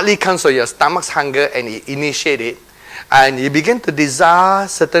 which partly comes from your stomach's hunger and it initiate it, and you begin to desire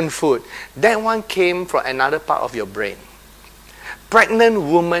certain food, that one came from another part of your brain. Pregnant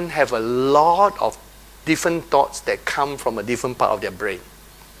women have a lot of different thoughts that come from a different part of their brain.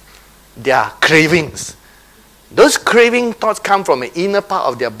 Their cravings. Those craving thoughts come from an inner part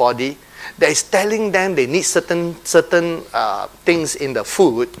of their body that is telling them they need certain things in the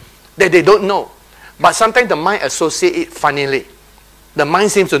food that they don't know. But sometimes the mind associates it funnily. The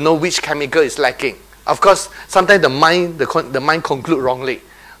mind seems to know which chemical is lacking. Of course, sometimes the mind concludes wrongly,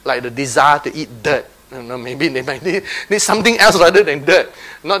 like the desire to eat dirt. No, maybe they might need something else rather than dirt.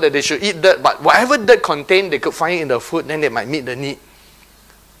 Not that they should eat dirt, but whatever dirt contained, they could find it in the food, then they might meet the need.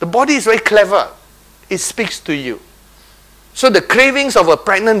 The body is very clever. It speaks to you. So the cravings of a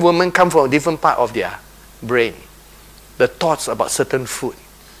pregnant woman come from a different part of their brain. The thoughts about certain food.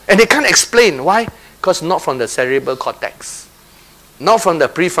 And they can't explain. Why? Because not from the cerebral cortex. Not from the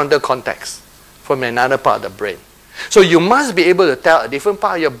prefrontal cortex. From another part of the brain. So you must be able to tell a different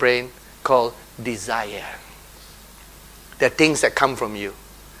part of your brain called desire. They're things that come from you.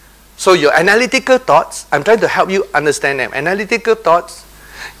 So your analytical thoughts, I'm trying to help you understand them. Analytical thoughts,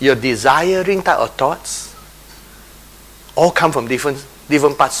 your desiring type of thoughts, all come from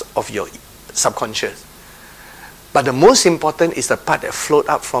different parts of your subconscious. But the most important is the part that float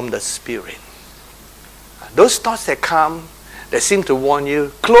up from the spirit. Those thoughts that come, that seem to warn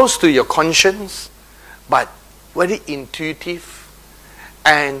you, close to your conscience, but very intuitive.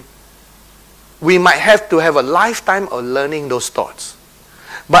 And we might have to have a lifetime of learning those thoughts.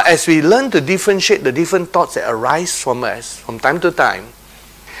 But as we learn to differentiate the different thoughts that arise from us from time to time,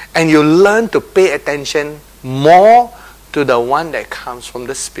 and you learn to pay attention more to the one that comes from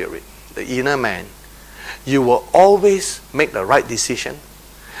the spirit, the inner man, you will always make the right decision.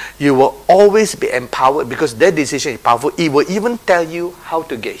 You will always be empowered because that decision is powerful. It will even tell you how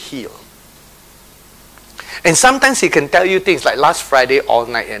to get healed. And sometimes he can tell you things like last Friday all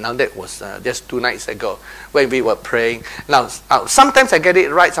night, and now that was just 2 nights ago when we were praying. Now, sometimes I get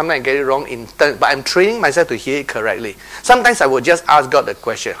it right, sometimes I get it wrong in turn, but I'm training myself to hear it correctly. Sometimes I will just ask God the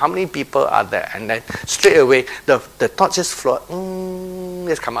question, how many people are there? And then straight away, the thought just float,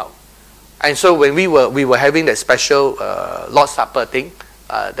 just come out. And so when we were having that special Lord's Supper thing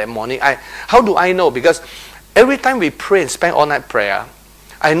that morning, how do I know? Because every time we pray and spend all night prayer,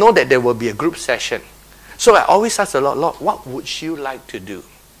 I know that there will be a group session. So I always ask the Lord, Lord, what would you like to do?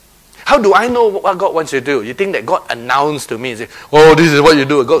 How do I know what God wants to do? You think that God announced to me and said, oh, this is what you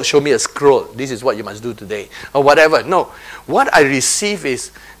do. God showed me a scroll. This is what you must do today. Or whatever. No. What I receive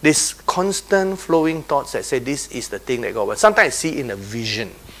is this constant flowing thoughts that say this is the thing that God wants. Sometimes I see in a vision.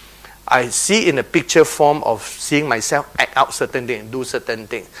 I see in a picture form of seeing myself act out certain things, do certain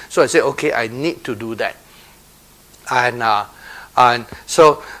things. So I say, okay, I need to do that. And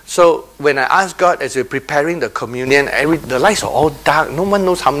so when I asked God as we're preparing the communion, the lights are all dark. No one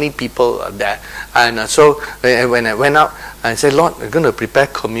knows how many people are there. And so when I went out, I said, Lord, we're going to prepare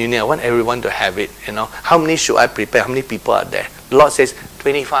communion. I want everyone to have it. You know, how many should I prepare? How many people are there? The Lord says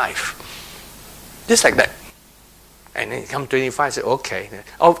 25. Just like that. And then it comes 25. I said, okay.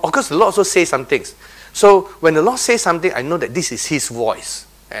 Of course, the Lord also says some things. So when the Lord says something, I know that this is His voice.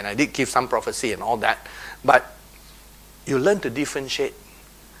 And I did give some prophecy and all that. But you learn to differentiate.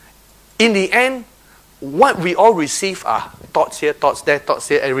 In the end, what we all receive are thoughts here, thoughts there, thoughts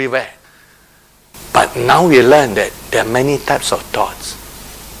here, everywhere. But now we learn that there are many types of thoughts.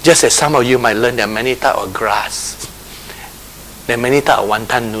 Just as some of you might learn there are many types of grass. There are many types of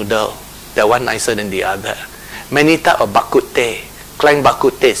wonton noodle. They're one nicer than the other. Many types of bak kut teh. Klang bak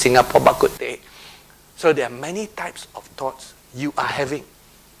kut teh, Singapore bak kut teh. So there are many types of thoughts you are having.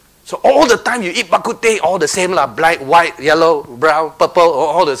 So all the time you eat bak kut teh, all the same lah, black, white, yellow, brown, purple,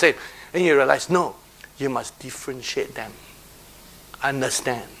 all the same. And you realize, no, you must differentiate them.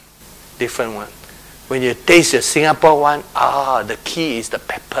 Understand. Different one. When you taste the Singapore one, the key is the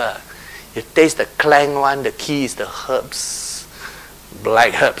pepper. You taste the Klang one, the key is the herbs.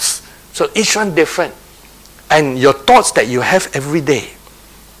 Black herbs. So each one different. And your thoughts that you have every day,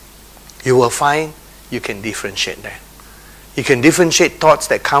 you will find you can differentiate them. You can differentiate thoughts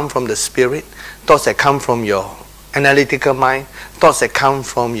that come from the spirit, thoughts that come from your analytical mind, thoughts that come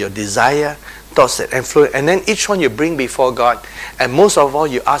from your desire, thoughts that influence. And then each one you bring before God. And most of all,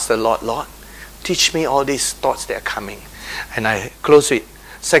 you ask the Lord, Lord, teach me all these thoughts that are coming. And I close with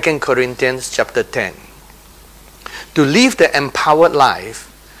 2 Corinthians chapter 10. To live the empowered life,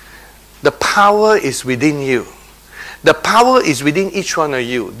 the power is within you. The power is within each one of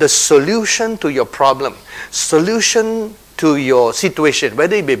you. The solution to your problem, solution to your situation,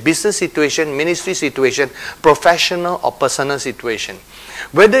 whether it be business situation, ministry situation, professional or personal situation.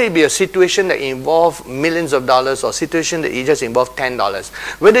 Whether it be a situation that involves millions of dollars or situation that it just involves $10.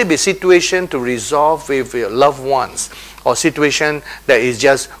 Whether it be a situation to resolve with your loved ones or situation that is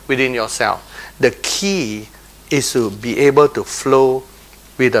just within yourself. The key is to be able to flow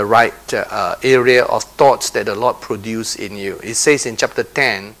with the right area of thoughts that the Lord produced in you. It says in chapter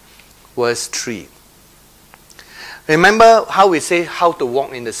 10, verse 3. Remember how we say how to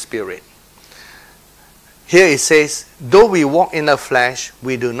walk in the Spirit. Here it says, though we walk in the flesh,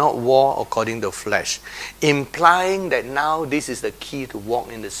 we do not war according to flesh. Implying that now this is the key to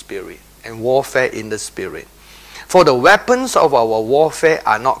walk in the Spirit and warfare in the Spirit. For the weapons of our warfare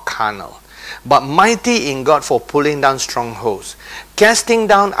are not carnal, but mighty in God for pulling down strongholds, casting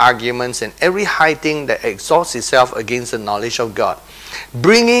down arguments and every high thing that exalts itself against the knowledge of God,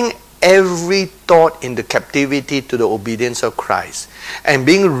 bringing every thought into captivity to the obedience of Christ, and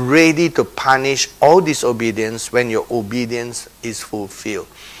being ready to punish all disobedience when your obedience is fulfilled.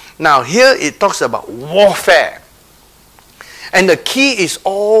 Now here it talks about warfare. And the key is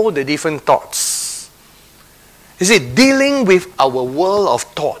all the different thoughts. You see, dealing with our world of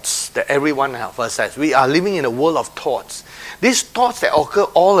thoughts that every one of us has. We are living in a world of thoughts. These thoughts that occur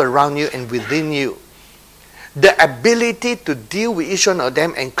all around you and within you. The ability to deal with each one of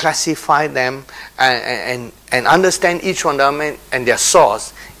them and classify them and understand each one of them and their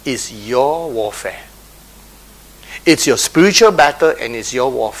source is your warfare. It's your spiritual battle and it's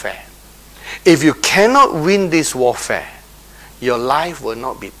your warfare. If you cannot win this warfare, your life will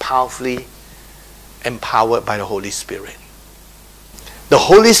not be powerfully empowered by the Holy Spirit. The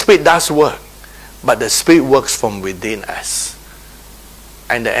Holy Spirit does work, but the Spirit works from within us.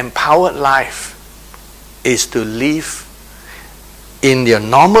 And the empowered life is to live in your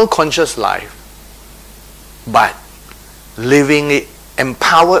normal conscious life, but living it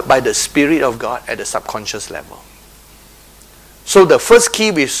empowered by the Spirit of God at the subconscious level. So the first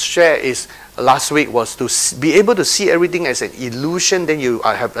key we shared is last week was to be able to see everything as an illusion, then you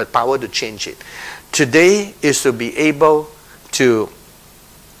have the power to change it. Today is to be able to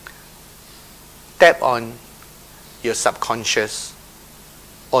tap on your subconscious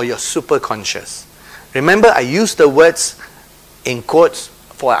or your superconscious. Remember, I used the words in quotes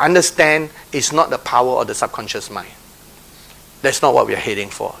for I understand it's not the power of the subconscious mind. That's not what we are heading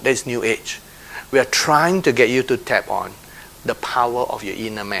for. That's New Age. We are trying to get you to tap on the power of your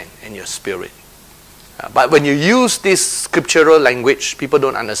inner man and your spirit. But when you use this scriptural language, people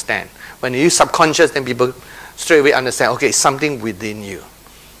don't understand. When you use subconscious, then people straight away understand, okay, it's something within you.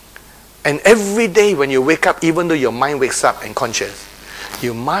 And every day when you wake up, even though your mind wakes up and conscious,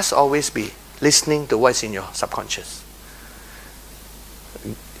 you must always be listening to what's in your subconscious.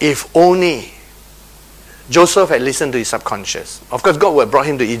 If only Joseph had listened to his subconscious. Of course, God would have brought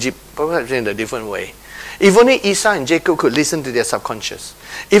him to Egypt, perhaps in a different way. If only Esau and Jacob could listen to their subconscious.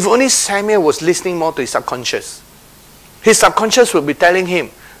 If only Samuel was listening more to his subconscious. His subconscious would be telling him,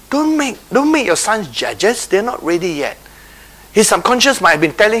 don't make your sons judges, they're not ready yet. His subconscious might have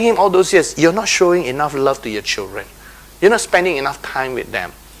been telling him all those years, you're not showing enough love to your children. You're not spending enough time with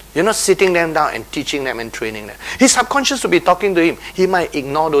them. You're not sitting them down and teaching them and training them. His subconscious will be talking to him. He might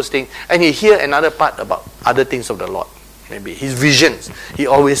ignore those things and he hear another part about other things of the Lord. Maybe his visions. He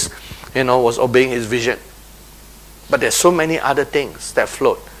always, was obeying his vision. But there's so many other things that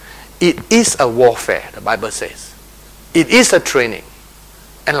float. It is a warfare, the Bible says. It is a training.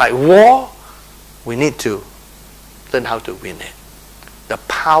 And like war, we need to learn how to win it. The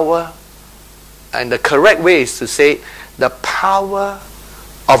power, and the correct way is to say, the power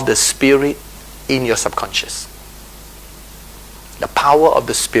of the Spirit in your subconscious. The power of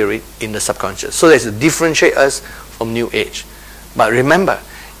the Spirit in the subconscious. So that's to differentiate us from New Age. But remember,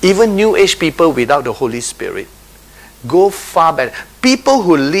 even New Age people without the Holy Spirit go far better. People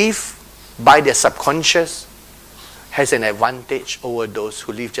who live by their subconscious has an advantage over those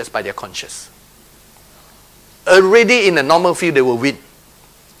who live just by their conscious. Already in the normal field, they will win.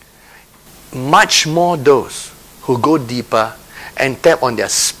 Much more those who go deeper and tap on their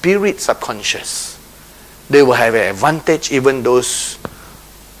spirit subconscious. They will have an advantage, even those,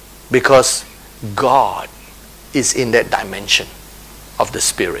 because God is in that dimension of the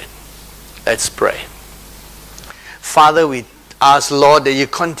Spirit. Let's pray. Father, we ask, Lord, that you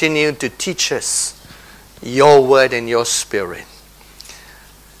continue to teach us your word and your Spirit.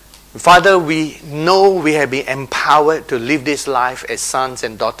 Father, we know we have been empowered to live this life as sons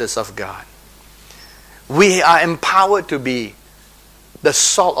and daughters of God. We are empowered to be the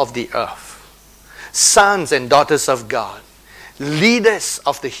salt of the earth, sons and daughters of God, leaders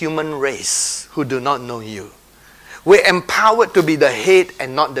of the human race who do not know you. We're empowered to be the head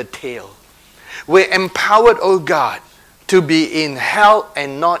and not the tail. We're empowered, oh God, to be in health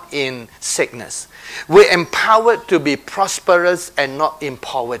and not in sickness. We're empowered to be prosperous and not in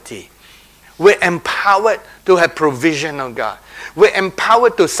poverty. We're empowered to have provision, oh God. We're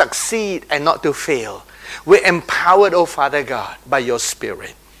empowered to succeed and not to fail. We're empowered, oh Father God, by your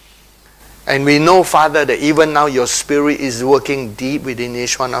Spirit. And we know, Father, that even now your Spirit is working deep within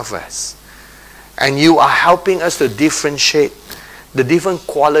each one of us. And you are helping us to differentiate the different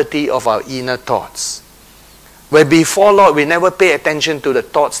quality of our inner thoughts. Where before, Lord, we never pay attention to the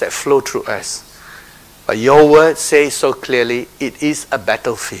thoughts that flow through us. But your word says so clearly, it is a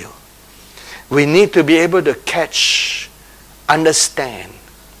battlefield. We need to be able to catch, understand,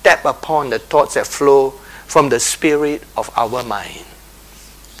 tap upon the thoughts that flow from the spirit of our mind.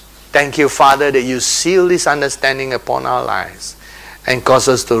 Thank you, Father, that you seal this understanding upon our lives and cause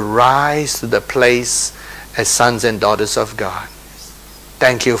us to rise to the place as sons and daughters of God.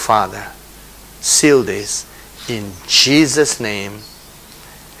 Thank you, Father. Seal this in Jesus' name.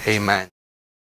 Amen.